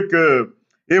humble de cœur,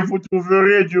 et vous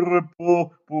trouverez du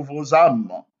repos pour vos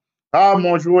âmes. Car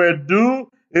mon joug est doux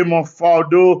et mon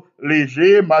fardeau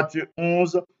léger. Matthieu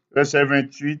 11, verset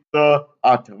 28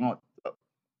 à 30.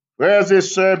 Frères et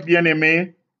sœurs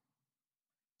bien-aimés,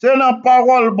 c'est la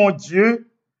parole, mon Dieu,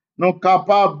 nous sommes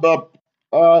capables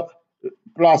de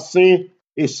placer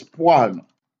espoir.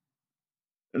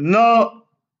 Dans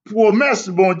promesse,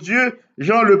 bon Dieu,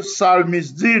 Jean le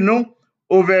psalmiste dit, nous,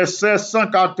 au verset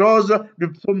 114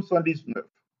 du psaume 119.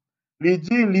 Il dit,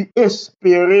 il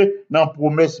espérait dans la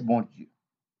promesse, bon Dieu.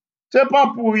 C'est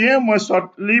pas pour rien, moi,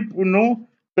 sorti pour nous,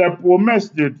 c'est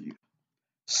promesse de Dieu.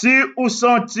 Si vous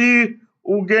sentez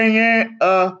ou gagnez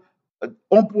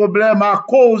un problème à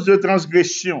cause de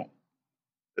transgression,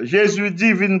 Jésus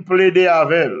dit, viens plaider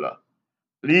avec elle.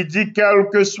 Il dit, quel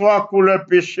que soit couleur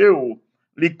péché,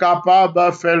 il est capable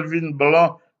de faire le vin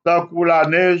blanc, tant que la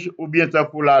neige ou bien tant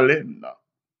que la laine.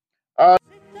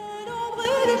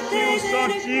 Si vous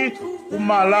sentez ou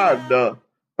malade,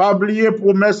 pas oublier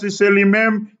promesse, c'est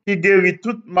lui-même qui guérit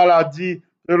toute maladie,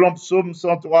 selon Psaume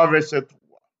 103, verset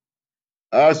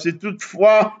 3. Si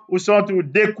toutefois vous sentez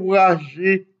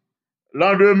découragé,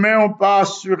 lendemain on pas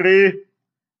assuré,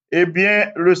 eh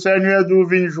bien le Seigneur nous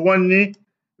vient joindre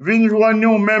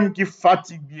ou même qui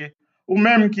fatigué, ou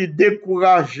même qui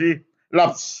découragé,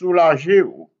 l'a soulagé,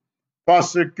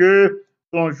 parce que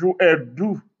son joug est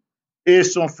doux et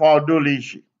son fardeau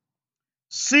léger.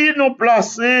 Si nous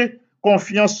plaçons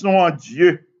confiance en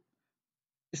Dieu,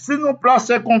 si nous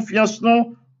plaçons confiance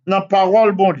dans la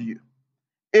parole bon Dieu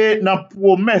et dans la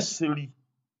promesse,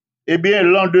 eh bien,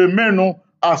 le lendemain, nous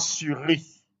assurés.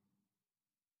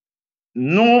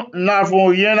 Nous n'avons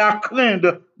rien à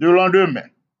craindre de lendemain.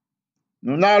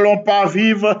 Nous n'allons pas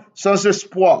vivre sans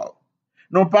espoir.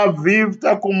 Nous pas vivre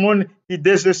tant que monde qui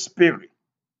désespéré.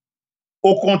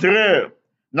 Au contraire,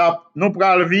 nous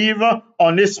allons vivre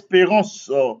en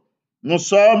espérance. Nous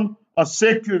sommes en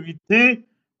sécurité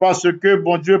parce que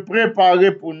bon Dieu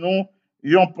préparé pour nous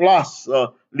une place.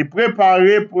 Il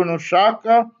préparé pour nous chaque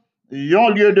un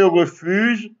lieu de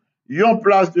refuge, une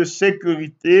place de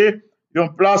sécurité,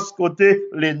 une place côté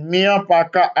l'ennemi n'a pas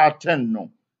qu'à atteindre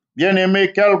nous.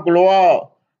 Bien-aimé, quelle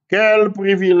gloire, quel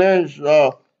privilège.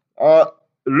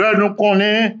 Là, nous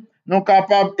connaissons, nous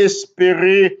capables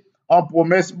d'espérer en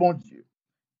promesse, mon Dieu.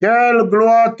 Quelle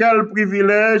gloire, quel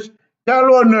privilège, quel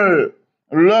honneur.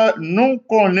 Là, nous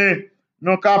connaissons,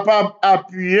 nous capables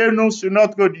d'appuyer nous sur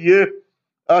notre Dieu.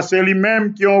 C'est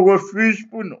lui-même qui ont refuge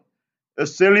pour nous.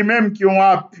 C'est lui-même qui ont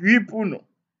appui pour nous.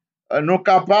 Nous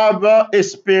capables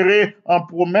d'espérer en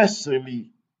promesse.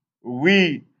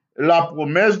 Oui, la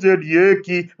promesse de Dieu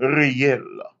qui est réelle.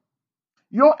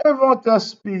 Un inventaire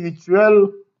spirituel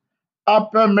à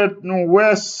permettre nous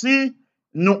voir si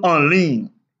nous en ligne.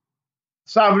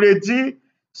 Ça veut dire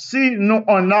si nous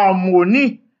en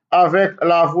harmonie avec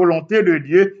la volonté de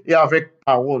Dieu et avec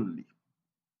la parole.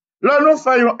 Là, nous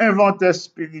faisons un inventaire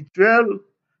spirituel.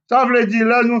 Ça veut dire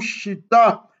là, nous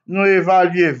chita, nous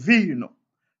évaluer vie.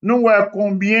 Nous voyons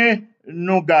combien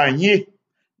nous gagnons.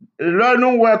 Là,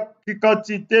 nous voyons quelle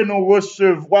quantité nous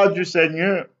recevons du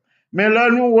Seigneur. Mais là,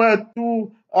 nous voyons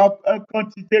tout,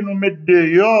 quantité nous mettre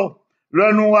dehors.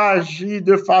 Là, nous agissons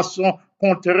de façon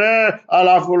contraire à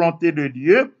la volonté de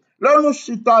Dieu. Là, nous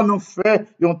chita, nous fait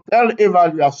une telle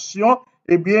évaluation,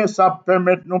 eh bien, ça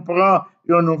permet de nous prendre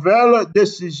une nouvelle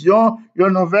décision, une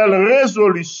nouvelle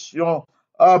résolution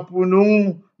pour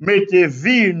nous mettre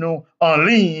vie nous en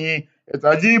ligne,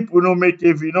 c'est-à-dire pour nous mettre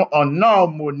vie nous en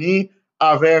harmonie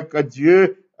avec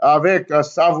Dieu, avec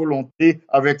sa volonté,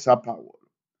 avec sa parole.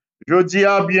 Je dis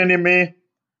à bien-aimé,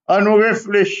 à nous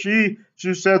réfléchir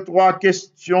sur ces trois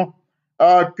questions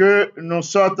que nous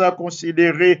sommes à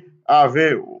considérer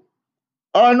avec vous.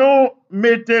 À nous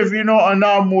mettez nous en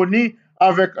harmonie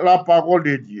avec la parole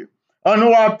de Dieu. À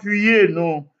nous appuyer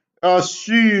nous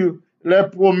sur les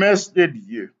promesses de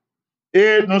Dieu.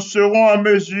 Et nous serons en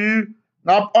mesure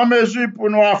pour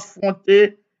nous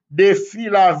affronter défis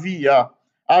la vie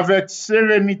avec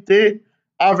sérénité,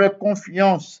 avec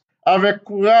confiance, avec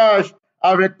courage,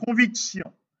 avec conviction.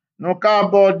 Nous qu'à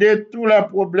aborder tous les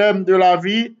problèmes de la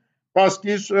vie parce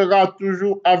qu'il sera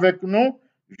toujours avec nous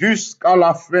jusqu'à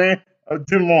la fin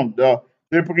du monde.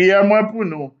 Je prie moi pour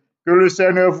nous. Que le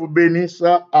Seigneur vous bénisse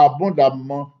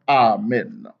abondamment.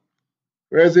 Amen.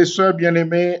 Frères et sœurs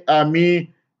bien-aimés, amis,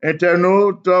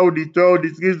 internautes, auditeurs,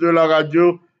 auditrices de la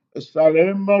radio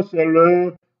Salem, c'est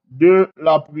l'heure de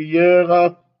la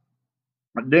prière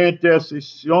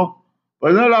d'intercession.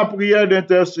 Pendant la prière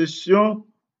d'intercession,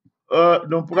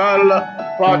 nous allons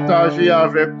partager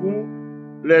avec vous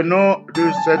les noms de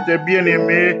ces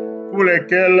bien-aimés pour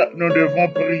lesquels nous devons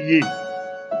prier.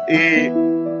 Et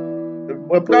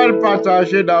nous allons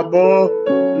partager d'abord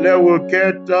les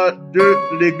requêtes de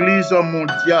l'Église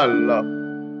mondiale.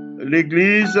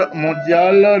 L'Église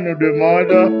mondiale nous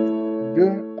demande de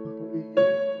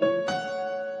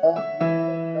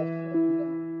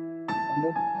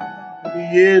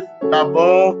prier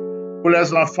d'abord pour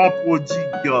les enfants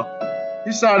prodigues.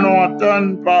 Si ça nous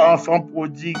entend par enfants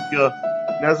prodigues,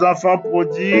 les enfants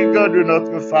prodigues de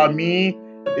notre famille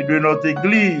et de notre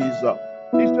Église.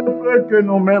 Il se peut que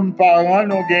nous-mêmes parents,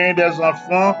 nous gagnons des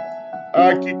enfants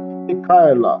qui quittent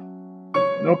là.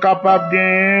 Nous sommes capables de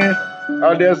gagner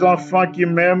des enfants qui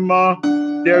même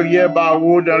derrière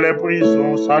barreaux dans les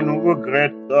prisons. Ça nous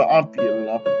regrette en pile.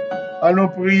 À nous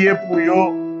prier pour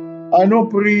eux. À nous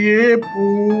prier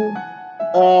pour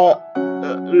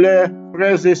les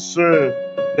frères et sœurs,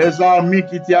 les amis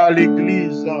qui étaient à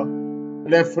l'église,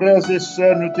 les frères et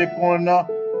sœurs, nous te qu'on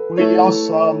prier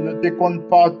ensemble, nous te qu'on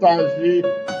partager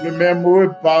le même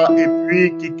repas et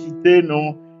puis qui quittaient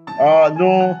nous, à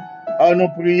nous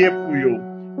prier pour eux.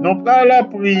 Nous pas la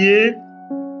prier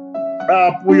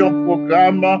pour un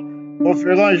programme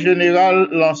conférence générale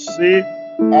lancé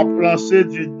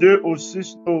du 2 au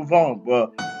 6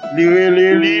 novembre.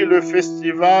 Le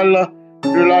festival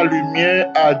de la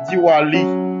lumière à Diwali.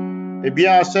 Eh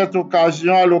bien, à cette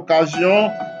occasion, à l'occasion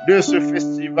de ce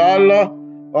festival,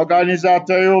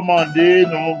 organisateurs ont demandé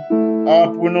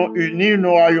pour nous unir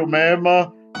nous à eux-mêmes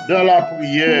dans la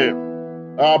prière,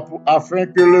 afin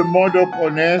que le monde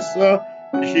connaisse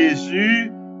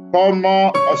Jésus comme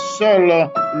seule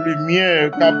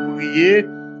lumière qui a brillé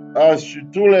sur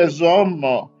tous les hommes.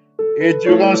 Et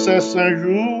durant ces 5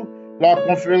 jours, la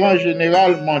conférence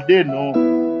générale demandait nous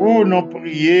pour nous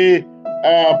prier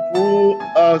pour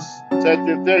cet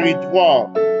territoire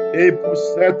et pour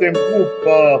certains groupes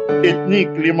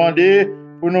ethniques, demandait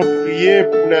pour nous prier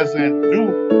pour les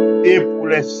hindous et pour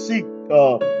les sikhs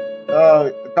qui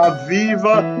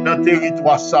vivent dans le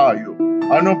territoire ça.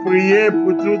 À nous prier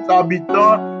pour tous les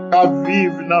habitants qui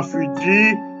vivent dans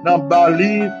Fidji, dans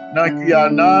Bali, dans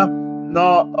Guyana,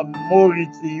 dans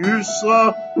Mauritius,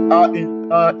 en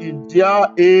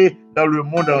India et dans le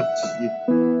monde entier.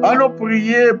 À nous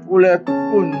prier pour les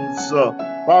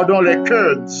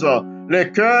Kurds.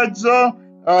 Les Kurds,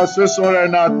 ce sont les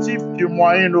natifs du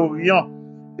Moyen-Orient.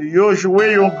 Ils ont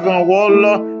joué un grand rôle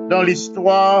dans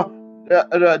l'histoire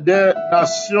des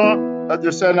nations,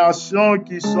 de ces nations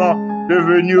qui sont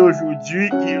devenues aujourd'hui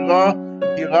Iran,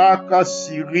 Irak,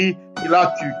 Syrie et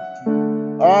la Turquie.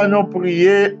 À nous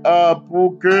prier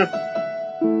pour que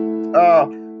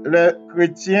les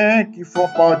chrétiens qui font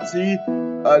partie,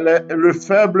 le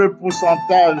faible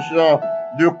pourcentage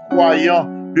de croyants,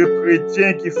 de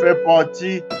chrétiens qui fait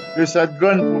partie de cette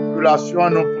grande population,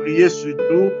 nous prier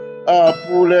surtout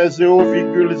pour les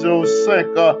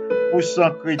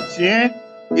 0,05% chrétiens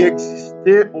qui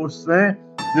existaient au sein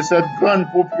de cette grande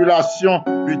population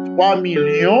de 3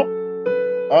 millions.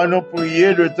 Nous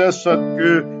prier de telle sorte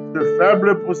que ce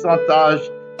faible pourcentage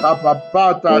va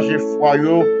partager foi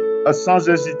sans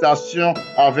hésitation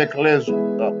avec les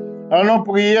autres. Allons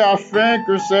prier afin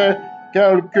que ces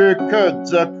quelques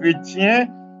chrétiens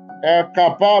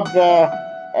capables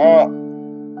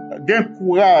d'un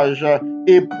courage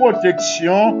et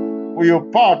protection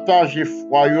pour partager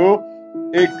foi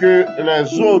et que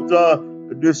les autres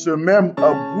de ce même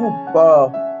groupe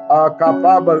soient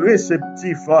capables,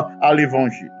 réceptifs à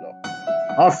l'évangile.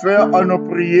 Enfin, allons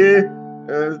prier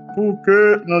pour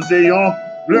que nous ayons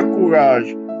le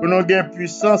courage, pour nous ayons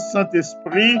puissance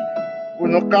Saint-Esprit, pour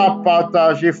nous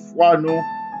partager foi nous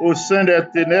au sein des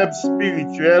ténèbres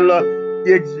spirituelles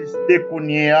qui existaient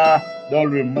dans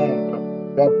le monde.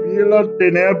 La pile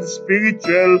ténèbres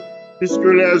spirituelles, puisque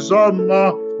les hommes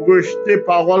rejetaient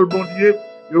parole bon Dieu,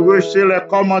 ils rejetaient les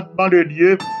commandements de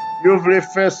Dieu, ils voulaient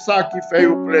faire ça qui fait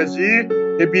au plaisir,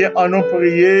 et bien, on a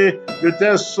prié de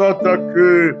telle sorte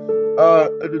que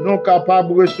nous sommes capables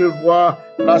de recevoir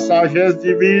la sagesse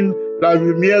divine, la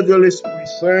lumière de l'Esprit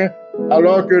Saint,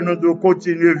 alors que nous devons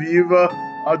continuer à vivre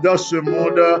dans ce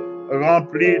monde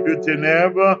rempli de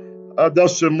ténèbres, dans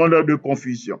ce monde de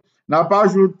confusion. N'a pas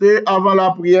ajouté avant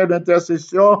la prière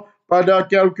d'intercession, pendant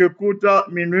quelques courtes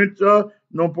minutes,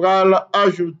 nous pourrons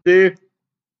ajouter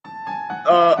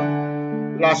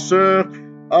la sœur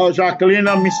Jacqueline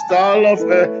Mistal,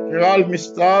 frère Gérald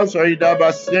Mistal, sœur Ida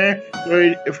Bastien,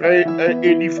 frère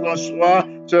Élie François,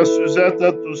 sœur Suzette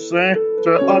Toussaint,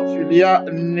 sœur Antulia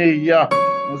Neya.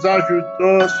 Nous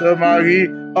ajoutons sœur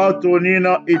Marie-Antonine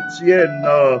Étienne,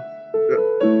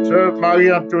 sœur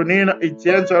Marie-Antonine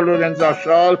Étienne, sœur Lorenza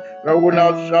Charles, sœur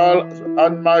Ronald Charles, sœur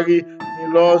Anne-Marie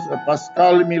Milos,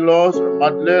 Pascal Milos,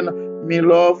 Madeleine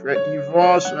Milos, frère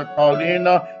Yvon, sœur Caroline,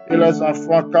 et les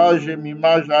enfants Carl,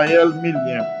 Jemima, Jaël,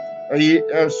 Milien. Et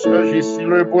sœur Jessie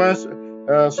Lebrun,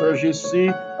 sœur Jessie,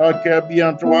 Kirby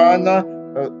Antoine,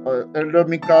 Elder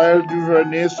Michael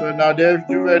Duvernay, sœur Nadège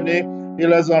Duvernay, et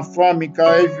les enfants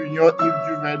Michael Junior,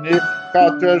 Yves Duvernay,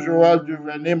 Carter Joël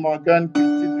Duvernay, Morgan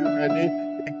Petit Duvernay,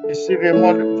 et ici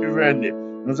Raymond Duvernay.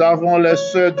 Nous avons les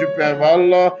sœurs du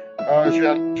Perval,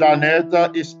 Jeannette,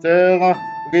 Esther,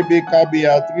 Rebecca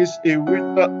Béatrice et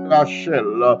Ruth Rachel.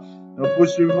 Nous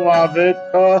poursuivons avec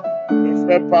le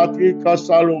frère Patrick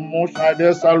Salomon,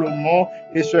 Schneider Salomon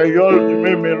et sœur Yol du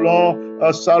Mémélon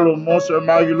Salomon, sœur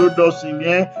Marie-Lou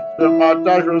Dorcilien, sœur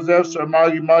Martha Joseph, sœur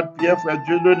Marie-Marthe Pierre, frère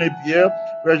Dieudonné Pierre,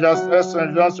 frère Jasper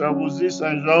Saint-Jean, sœur Rosie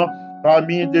Saint-Jean,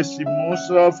 famille Décimus,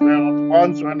 frère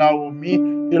Antoine, sœur Naomi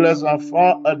et les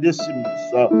enfants Décimus.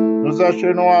 Nous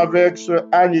enchaînons avec sœur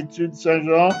Anitude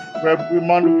Saint-Jean, frère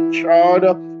Primand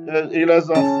Richard, et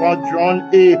les enfants John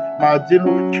et Madine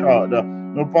Richard.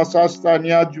 Nous passons à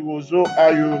Stania Durozo,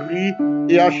 à Yuri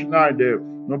et à Schneider.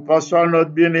 Nous passons à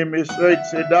notre bien-aimé sœur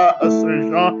Itzeda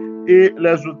Saint-Jean et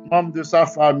les autres membres de sa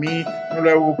famille. Nous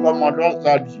les recommandons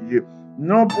à Dieu.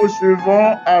 Nous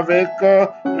poursuivons avec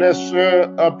les sœurs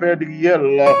Pédriel.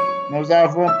 Nous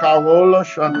avons Carole,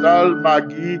 Chantal,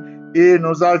 Maggie et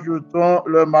nous ajoutons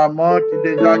le maman qui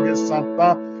déjà a 100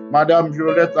 ans, Madame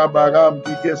Violette Abaram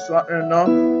qui a 101 ans.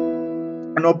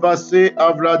 Nous passons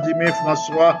à Vladimir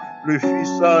François, le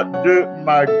fils de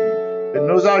Maggie. Et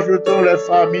nous ajoutons les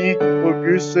familles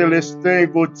Auguste, Célestin et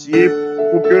Gauthier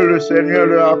pour que le Seigneur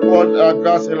leur accorde la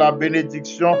grâce et la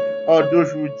bénédiction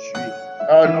d'aujourd'hui.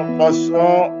 Nous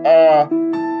passons à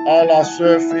la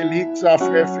sœur Félix, à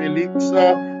frère Félix,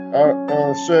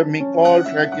 sœur Nicole,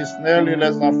 frère Kisnel et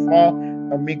les enfants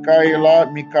Michaela,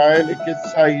 Michael et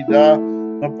Ketsaïda.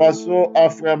 Nous passons à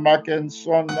frère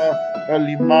Mackinson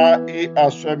Lima et à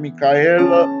sœur Michael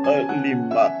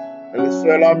Lima.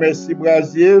 Sœur La Merci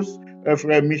Brasier,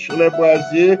 frère Michel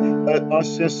Brasier,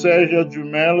 ancien Serge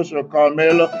Dumel, sœur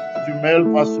Carmel Dumel,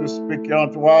 pasteur Spéké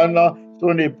Antoine,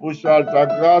 son épouse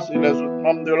Altagrace et les autres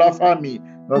membres de la famille.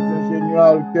 Notre ingénieur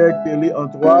Alker Kelly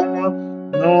Antoine,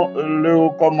 nous le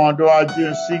recommandons à Dieu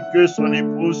ainsi que son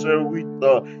épouse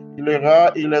Rita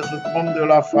Hilera et les autres membres de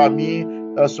la famille,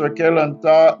 sœur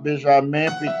Kelanta Benjamin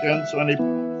Pékin, son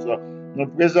épouse. Nous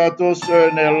présentons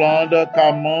sœur Nélande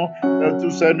Camon,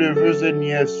 tous ses neveux et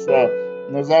nièces.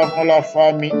 Nous avons la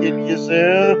famille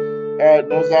Eliezer,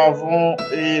 nous avons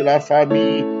la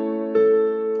famille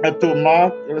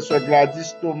Thomas, sœur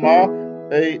Gladys Thomas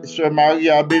et sœur Marie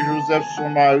Abbé Joseph son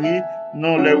mari.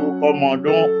 Nous les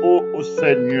recommandons au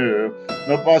Seigneur.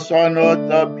 Nous passons à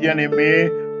notre bien-aimé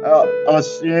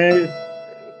ancien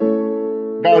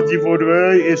Gardi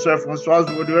Vaudreuil et sœur Françoise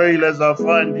Vaudreuil, les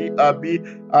enfants Andy, Abby,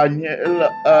 Aniel,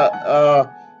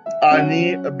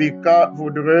 Annie, Bika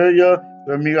Vaudreuil,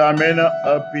 sœur Miramène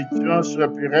Pétion,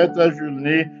 sœur Pirette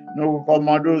Julné. Nous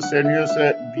recommandons au Seigneur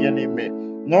ses bien-aimés.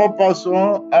 Nous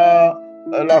passons à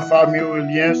la famille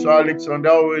Aurélien, sœur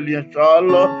Alexandra Aurélien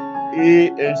Charles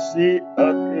et ainsi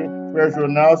que frère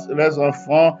Jonas, les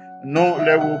enfants. Nous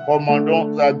les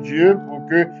recommandons à Dieu pour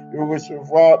que nous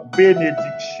recevoir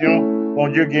bénédiction. Mon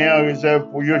Dieu gagne en réserve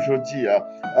pour aujourd'hui.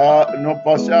 Nous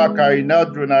passons à Karina,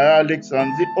 Donaya,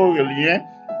 Alexandrie, Aurélien.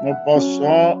 Nous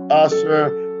passons à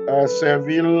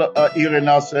Serville,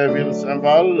 Iréna Serville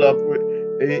Saint-Val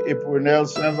et Prunelle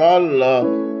Saint-Val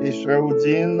et Sœur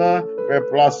Oudine, Frère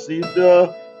Placide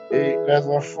et les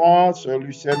enfants, Sœur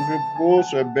Lucienne Lepro,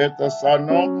 Sœur Bête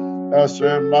Sanon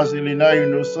Sœur Masilina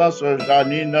Innocent, Sœur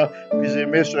Janine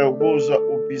Fils-Aimé, Sœur Rose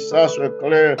Opissa, Sœur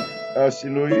Claire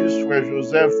Siloïus, Frère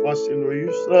Joseph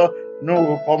Siloïus, nous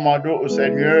recommandons au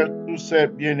Seigneur tous ces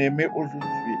bien-aimés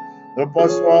aujourd'hui. Le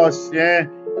pasteur ancien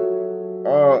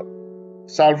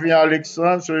Salvin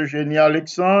Alexandre, Sœur Eugénie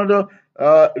Alexandre,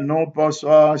 non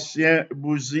pasteur ancien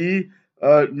Bouzy,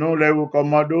 nous les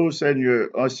recommandons au Seigneur.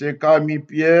 Ancien Camille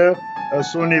Pierre,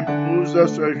 son épouse,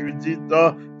 Sœur Judith,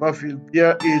 Pamphile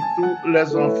Pierre et tous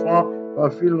les enfants,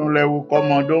 Pamphile, nous les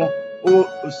recommandons au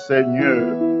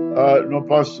Seigneur. Nous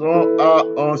passons à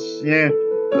ancien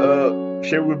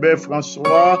Chérubin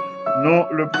François, nous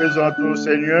le présentons au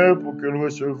Seigneur pour que nous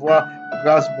recevoir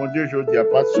grâce, mon Dieu, je dis à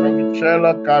Pasteur Michel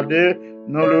Cadet,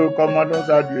 nous le recommandons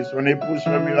à Dieu, son épouse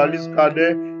Miralis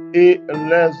Cadet et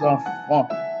les enfants,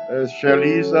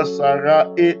 Chélise, Sarah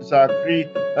et Zachary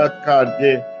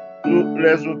Cadet. Tous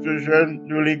les autres jeunes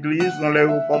de l'Église, nous les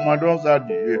recommandons à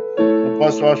Dieu. Nous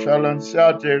passons à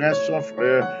Chalencia, Thérèse, son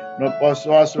frère. Nous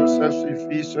passons à son sœur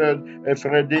Sophie, sœur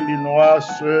Frédé Linois,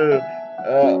 sœur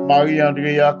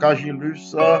Marie-Andrea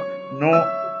Cagilus. Nous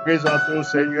présentons au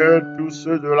Seigneur tous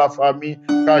ceux de la famille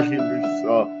Cagilus.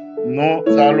 Nous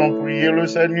allons prier le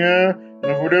Seigneur.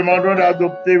 Nous vous demandons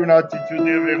d'adopter une attitude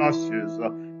révérencieuse.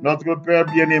 Notre Père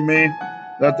bien-aimé,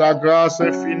 dans ta grâce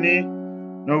infinie,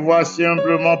 nous voici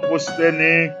humblement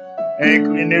prosternés et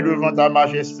inclinés devant ta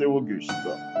majesté auguste.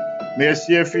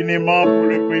 Merci infiniment pour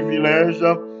le privilège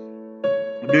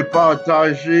de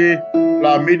partager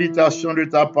la méditation de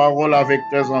ta parole avec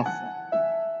tes enfants.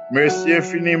 Merci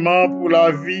infiniment pour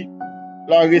la vie,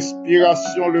 la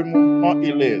respiration, le mouvement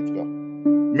et l'être.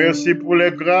 Merci pour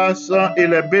les grâces et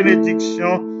les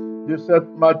bénédictions de cette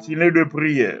matinée de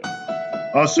prière.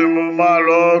 En ce moment,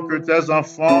 alors que tes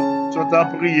enfants sont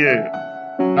en prière,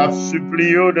 nous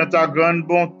supplions dans ta grande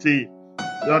bonté,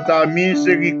 dans ta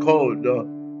miséricorde,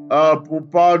 pour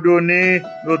pardonner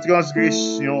nos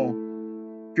transgressions,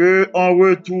 que en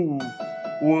retour,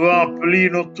 pour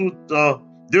remplir nous toutes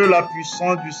de la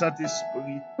puissance du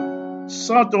Saint-Esprit.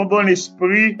 Sans ton bon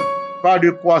esprit, pas de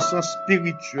croissance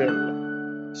spirituelle.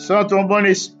 Sans ton bon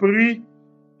esprit,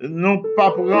 nous ne pouvons pas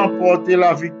remporter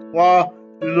la victoire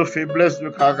sur nos faiblesses de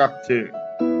caractère.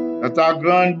 Dans ta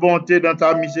grande bonté, dans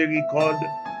ta miséricorde,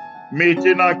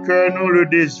 mettez dans le cœur nous le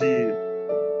désir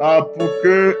pour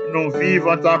que nous vivions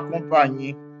en ta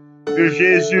compagnie, que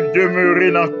Jésus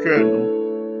demeure dans le cœur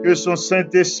nous, que son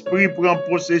Saint-Esprit prenne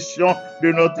possession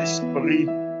de notre esprit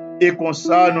et comme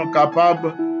ça nous sommes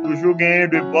capables toujours gagner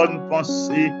de bonnes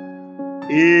pensées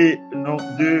et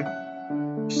de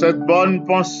cette bonne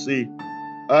pensée,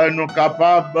 nous sommes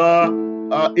capables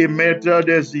d'émettre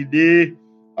des idées,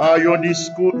 un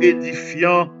discours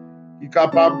édifiant qui est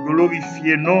capable de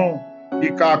glorifier nous et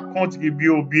qui contribue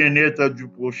au bien-être du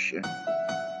prochain.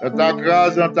 Dans ta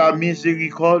grâce, dans ta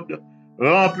miséricorde,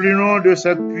 remplis-nous de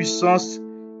cette puissance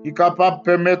qui est capable de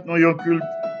permettre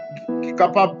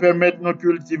nous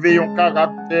cultiver un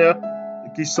caractère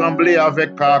qui semblait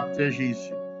avec caractère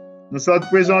Jésus. Nous sommes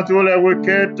présentés les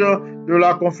requêtes de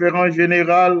la conférence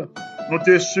générale. Nous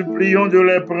te supplions de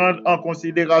les prendre en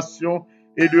considération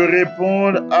et de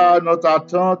répondre à notre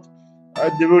attente,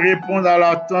 de répondre à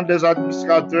l'attente des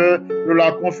administrateurs de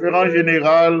la conférence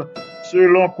générale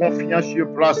selon confiance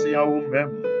placée en vous-même.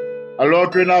 Alors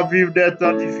que nous vivons des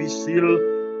temps difficiles,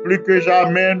 plus que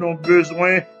jamais nous avons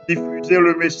besoin de diffuser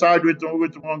le message de ton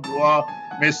retour en gloire,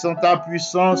 mais sans ta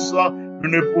puissance, nous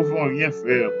ne pouvons rien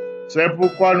faire. C'est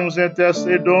pourquoi nous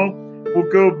intercédons pour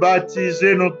que vous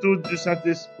baptisez nous tous du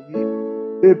Saint-Esprit,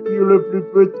 depuis le plus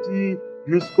petit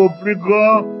jusqu'au plus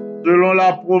grand, selon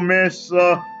la promesse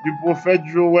du prophète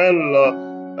Joël,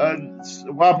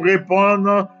 va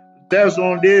répandre tes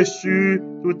ondées sur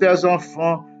tous tes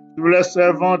enfants, sur les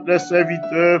servantes, les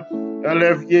serviteurs,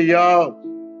 les vieillards,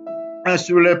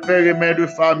 sur les pères et mères de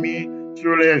famille,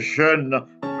 sur les jeunes.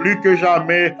 Plus que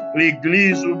jamais,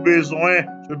 l'Église a besoin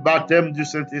du baptême du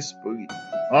Saint-Esprit.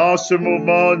 En ce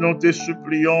moment, nous te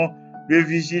supplions de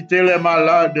visiter les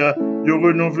malades, de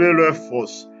renouveler leurs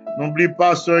forces. N'oublie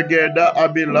pas Sœur Gerda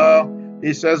Abélard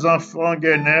et ses enfants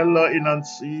Guenel et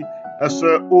Nancy,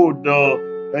 Sœur Aude,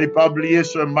 et pas oublier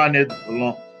Sœur Manette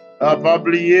Blanc, pas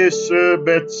oublier Sœur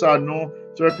Betsano,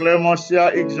 Sœur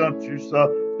Clémentia Exantus,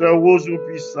 Sœur Rose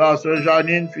Oupissa, Sœur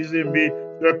Janine Fils-Aimé,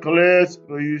 Sœur Claire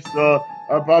Soyus,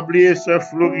 pas oublier Sœur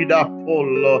Florida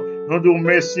Paul. Nous nous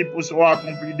remercions pour ce qui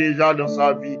accompli déjà dans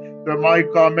sa vie. Sœur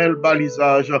Marie-Carmel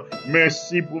Balisage,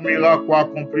 merci pour le miracle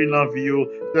accompli dans la vie.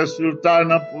 Sœur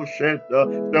Sultane Pochette,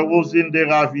 Sœur Rosine de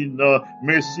Ravine,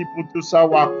 merci pour tout ça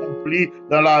accompli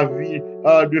dans la vie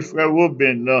de Frère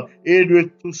Robin et de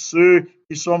tous ceux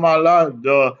qui sont malades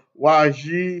ou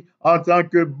agis en tant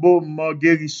que baume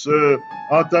guérisseur,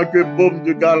 en tant que baume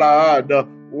de Galaad,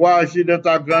 ou agis dans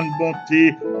ta grande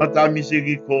bonté, en ta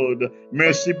miséricorde.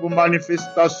 Merci pour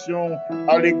manifestation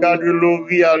à l'égard de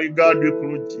Laurie, à l'égard de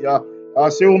Claudia.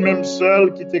 C'est vous-même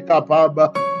seul qui est capable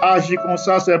d'agir comme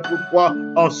ça. C'est pourquoi,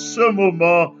 en ce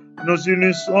moment, nous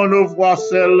unissons nos voix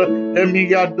celles des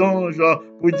milliards d'anges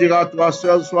pour dire à toi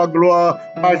seul soit gloire,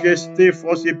 majesté,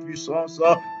 force et puissance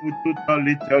pour toute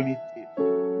l'éternité.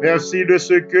 Merci de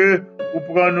ce que vous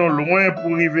prenons loin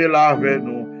pour arriver là avec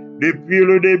nous. Depuis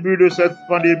le début de cette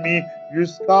pandémie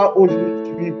jusqu'à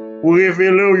aujourd'hui, pour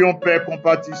révéler un Père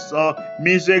compatissant,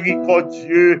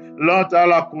 miséricordieux, lent à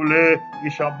la colère,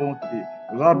 riche en bonté.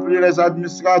 Remplis les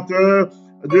administrateurs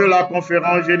de la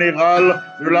conférence générale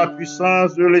de la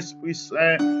puissance de l'Esprit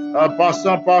Saint,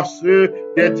 passant par ceux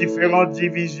des différentes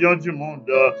divisions du monde,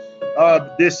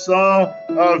 descend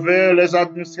vers les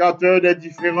administrateurs des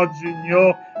différentes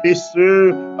unions et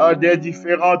ceux des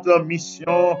différentes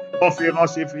missions,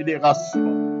 conférences et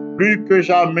fédérations. Plus que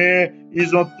jamais,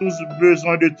 ils ont tous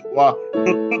besoin de toi. Nous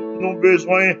tous avons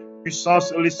besoin de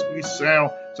puissance de l'Esprit Saint.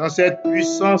 Sans cette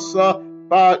puissance,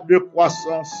 pas de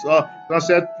croissance. Sans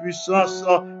cette puissance,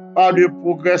 pas de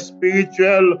progrès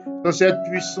spirituel. Sans cette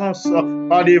puissance,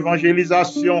 pas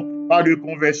d'évangélisation, pas de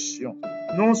conversion.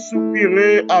 Nous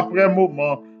soupirons après un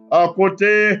moment. À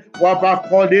côté, on va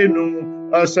accorder nous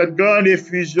cette grande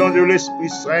effusion de l'Esprit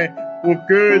Saint pour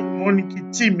que le monde qui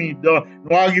est timide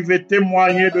nous arrive à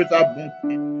témoigner de ta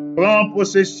bonté. Prends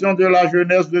possession de la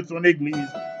jeunesse de ton Église.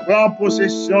 Prends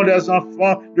possession des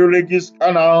enfants de l'Église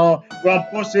Canaan. Prends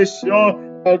possession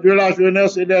de la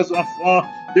jeunesse et des enfants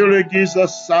de l'Église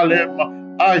Salem.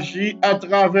 Agis à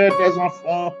travers tes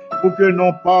enfants pour que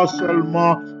non pas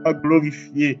seulement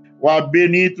glorifier. Wa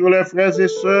bénis tous les frères et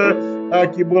sœurs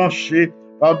qui branchés.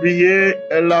 Pas oublier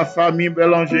la famille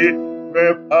Bélanger,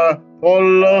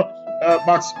 Paul,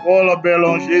 Max Paul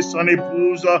Bélanger, son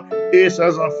épouse et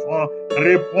ses enfants.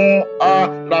 Réponds à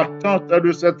l'attente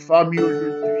de cette famille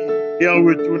aujourd'hui et en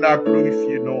retourne à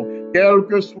glorifier nous. Quel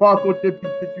que soit côté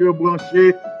petit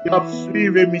branché, qui a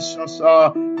suivi l'émission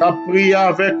ça, qui a prié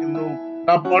avec nous,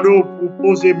 qui a demandé pour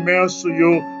poser main sur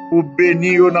eux, pour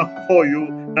bénir dans le corps,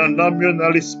 dans l'âme, dans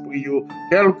l'esprit.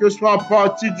 Quelle que soit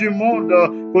partie du monde,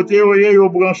 côté où ils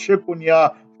branché qu'on y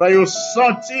a, ils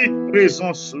senti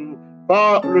présence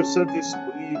par le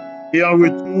Saint-Esprit et en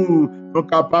retour, sont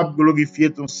capables de glorifier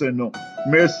ton Saint-Nom.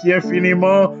 Merci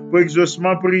infiniment pour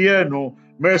l'exaucement prière, nous.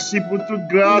 Merci pour toute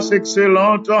grâce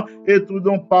excellente et tout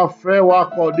don parfait ou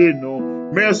accordé nous.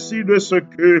 Merci de ce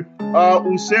que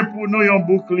ou c'est pour nous un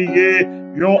bouclier,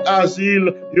 un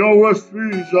asile, un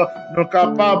refuge, nous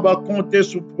capables de compter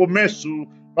sur promesse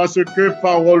parce que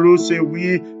parole c'est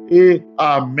oui et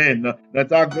amen. Dans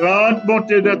ta grande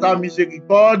bonté, de ta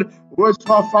miséricorde,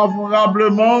 reçois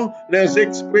favorablement les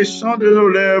expressions de nos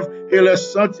lèvres et les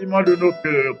sentiments de nos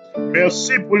cœurs.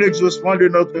 Merci pour l'exaucement de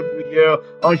notre prière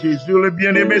en Jésus le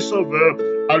bien-aimé Sauveur.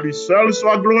 À lui seul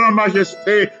soit gloire,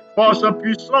 majesté, force,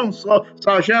 puissance,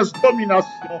 sagesse, domination,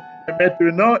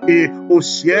 maintenant et au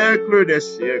siècle des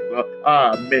siècles.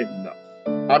 Amen.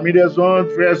 Amis des ondes,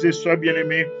 frères et sœurs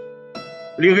bien-aimés,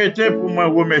 l'irrité pour moi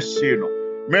remercier nous.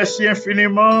 Merci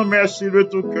infiniment, merci de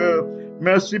tout cœur.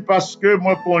 Merci parce que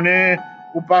moi connais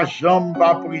ou pas jamais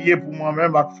pas prier pour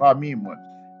moi-même avec famille moi.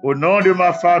 Au nom de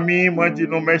ma famille, moi dis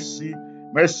non merci.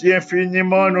 Merci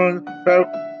infiniment nous faire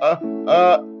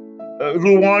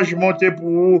louange monter pour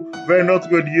vous vers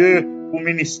notre Dieu pour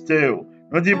ministère.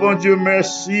 Nous dis bon Dieu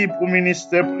merci pour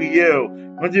ministère prière.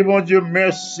 Nous dis bon Dieu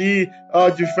merci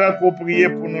du fait qu'on prie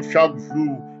pour nous chaque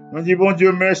jour. Nous dis bon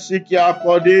Dieu merci qui a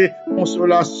accordé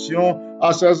consolation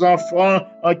à ses enfants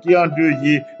qui ont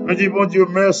endeuillés. Nous dis bon Dieu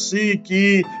merci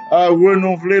qui a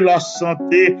renouvelé la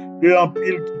santé de un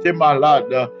pile qui était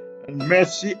malade.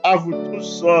 Merci à vous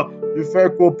tous de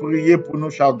faire qu'on prie pour nous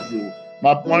chaque jour.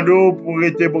 Ma demande pour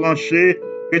être branché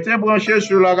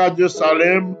sur la radio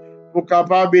Salem pour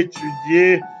capable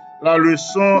d'étudier la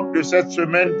leçon de cette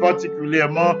semaine,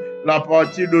 particulièrement la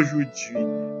partie d'aujourd'hui.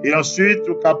 Et ensuite,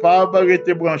 vous capable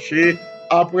d'être branché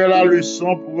après la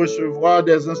leçon pour recevoir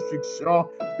des instructions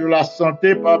sur la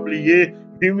santé, pas oublier,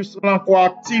 virus encore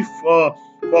actif,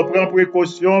 faut prendre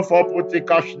précaution, faut porter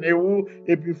cache-nez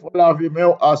et puis faut laver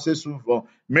main assez souvent.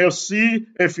 Merci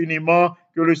infiniment,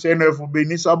 que le Seigneur vous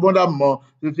bénisse abondamment.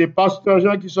 C'était Pasteur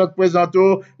Jean qui souhaite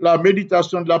présenter la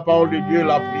méditation de la parole de Dieu et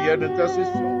la prière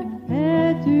d'intercession.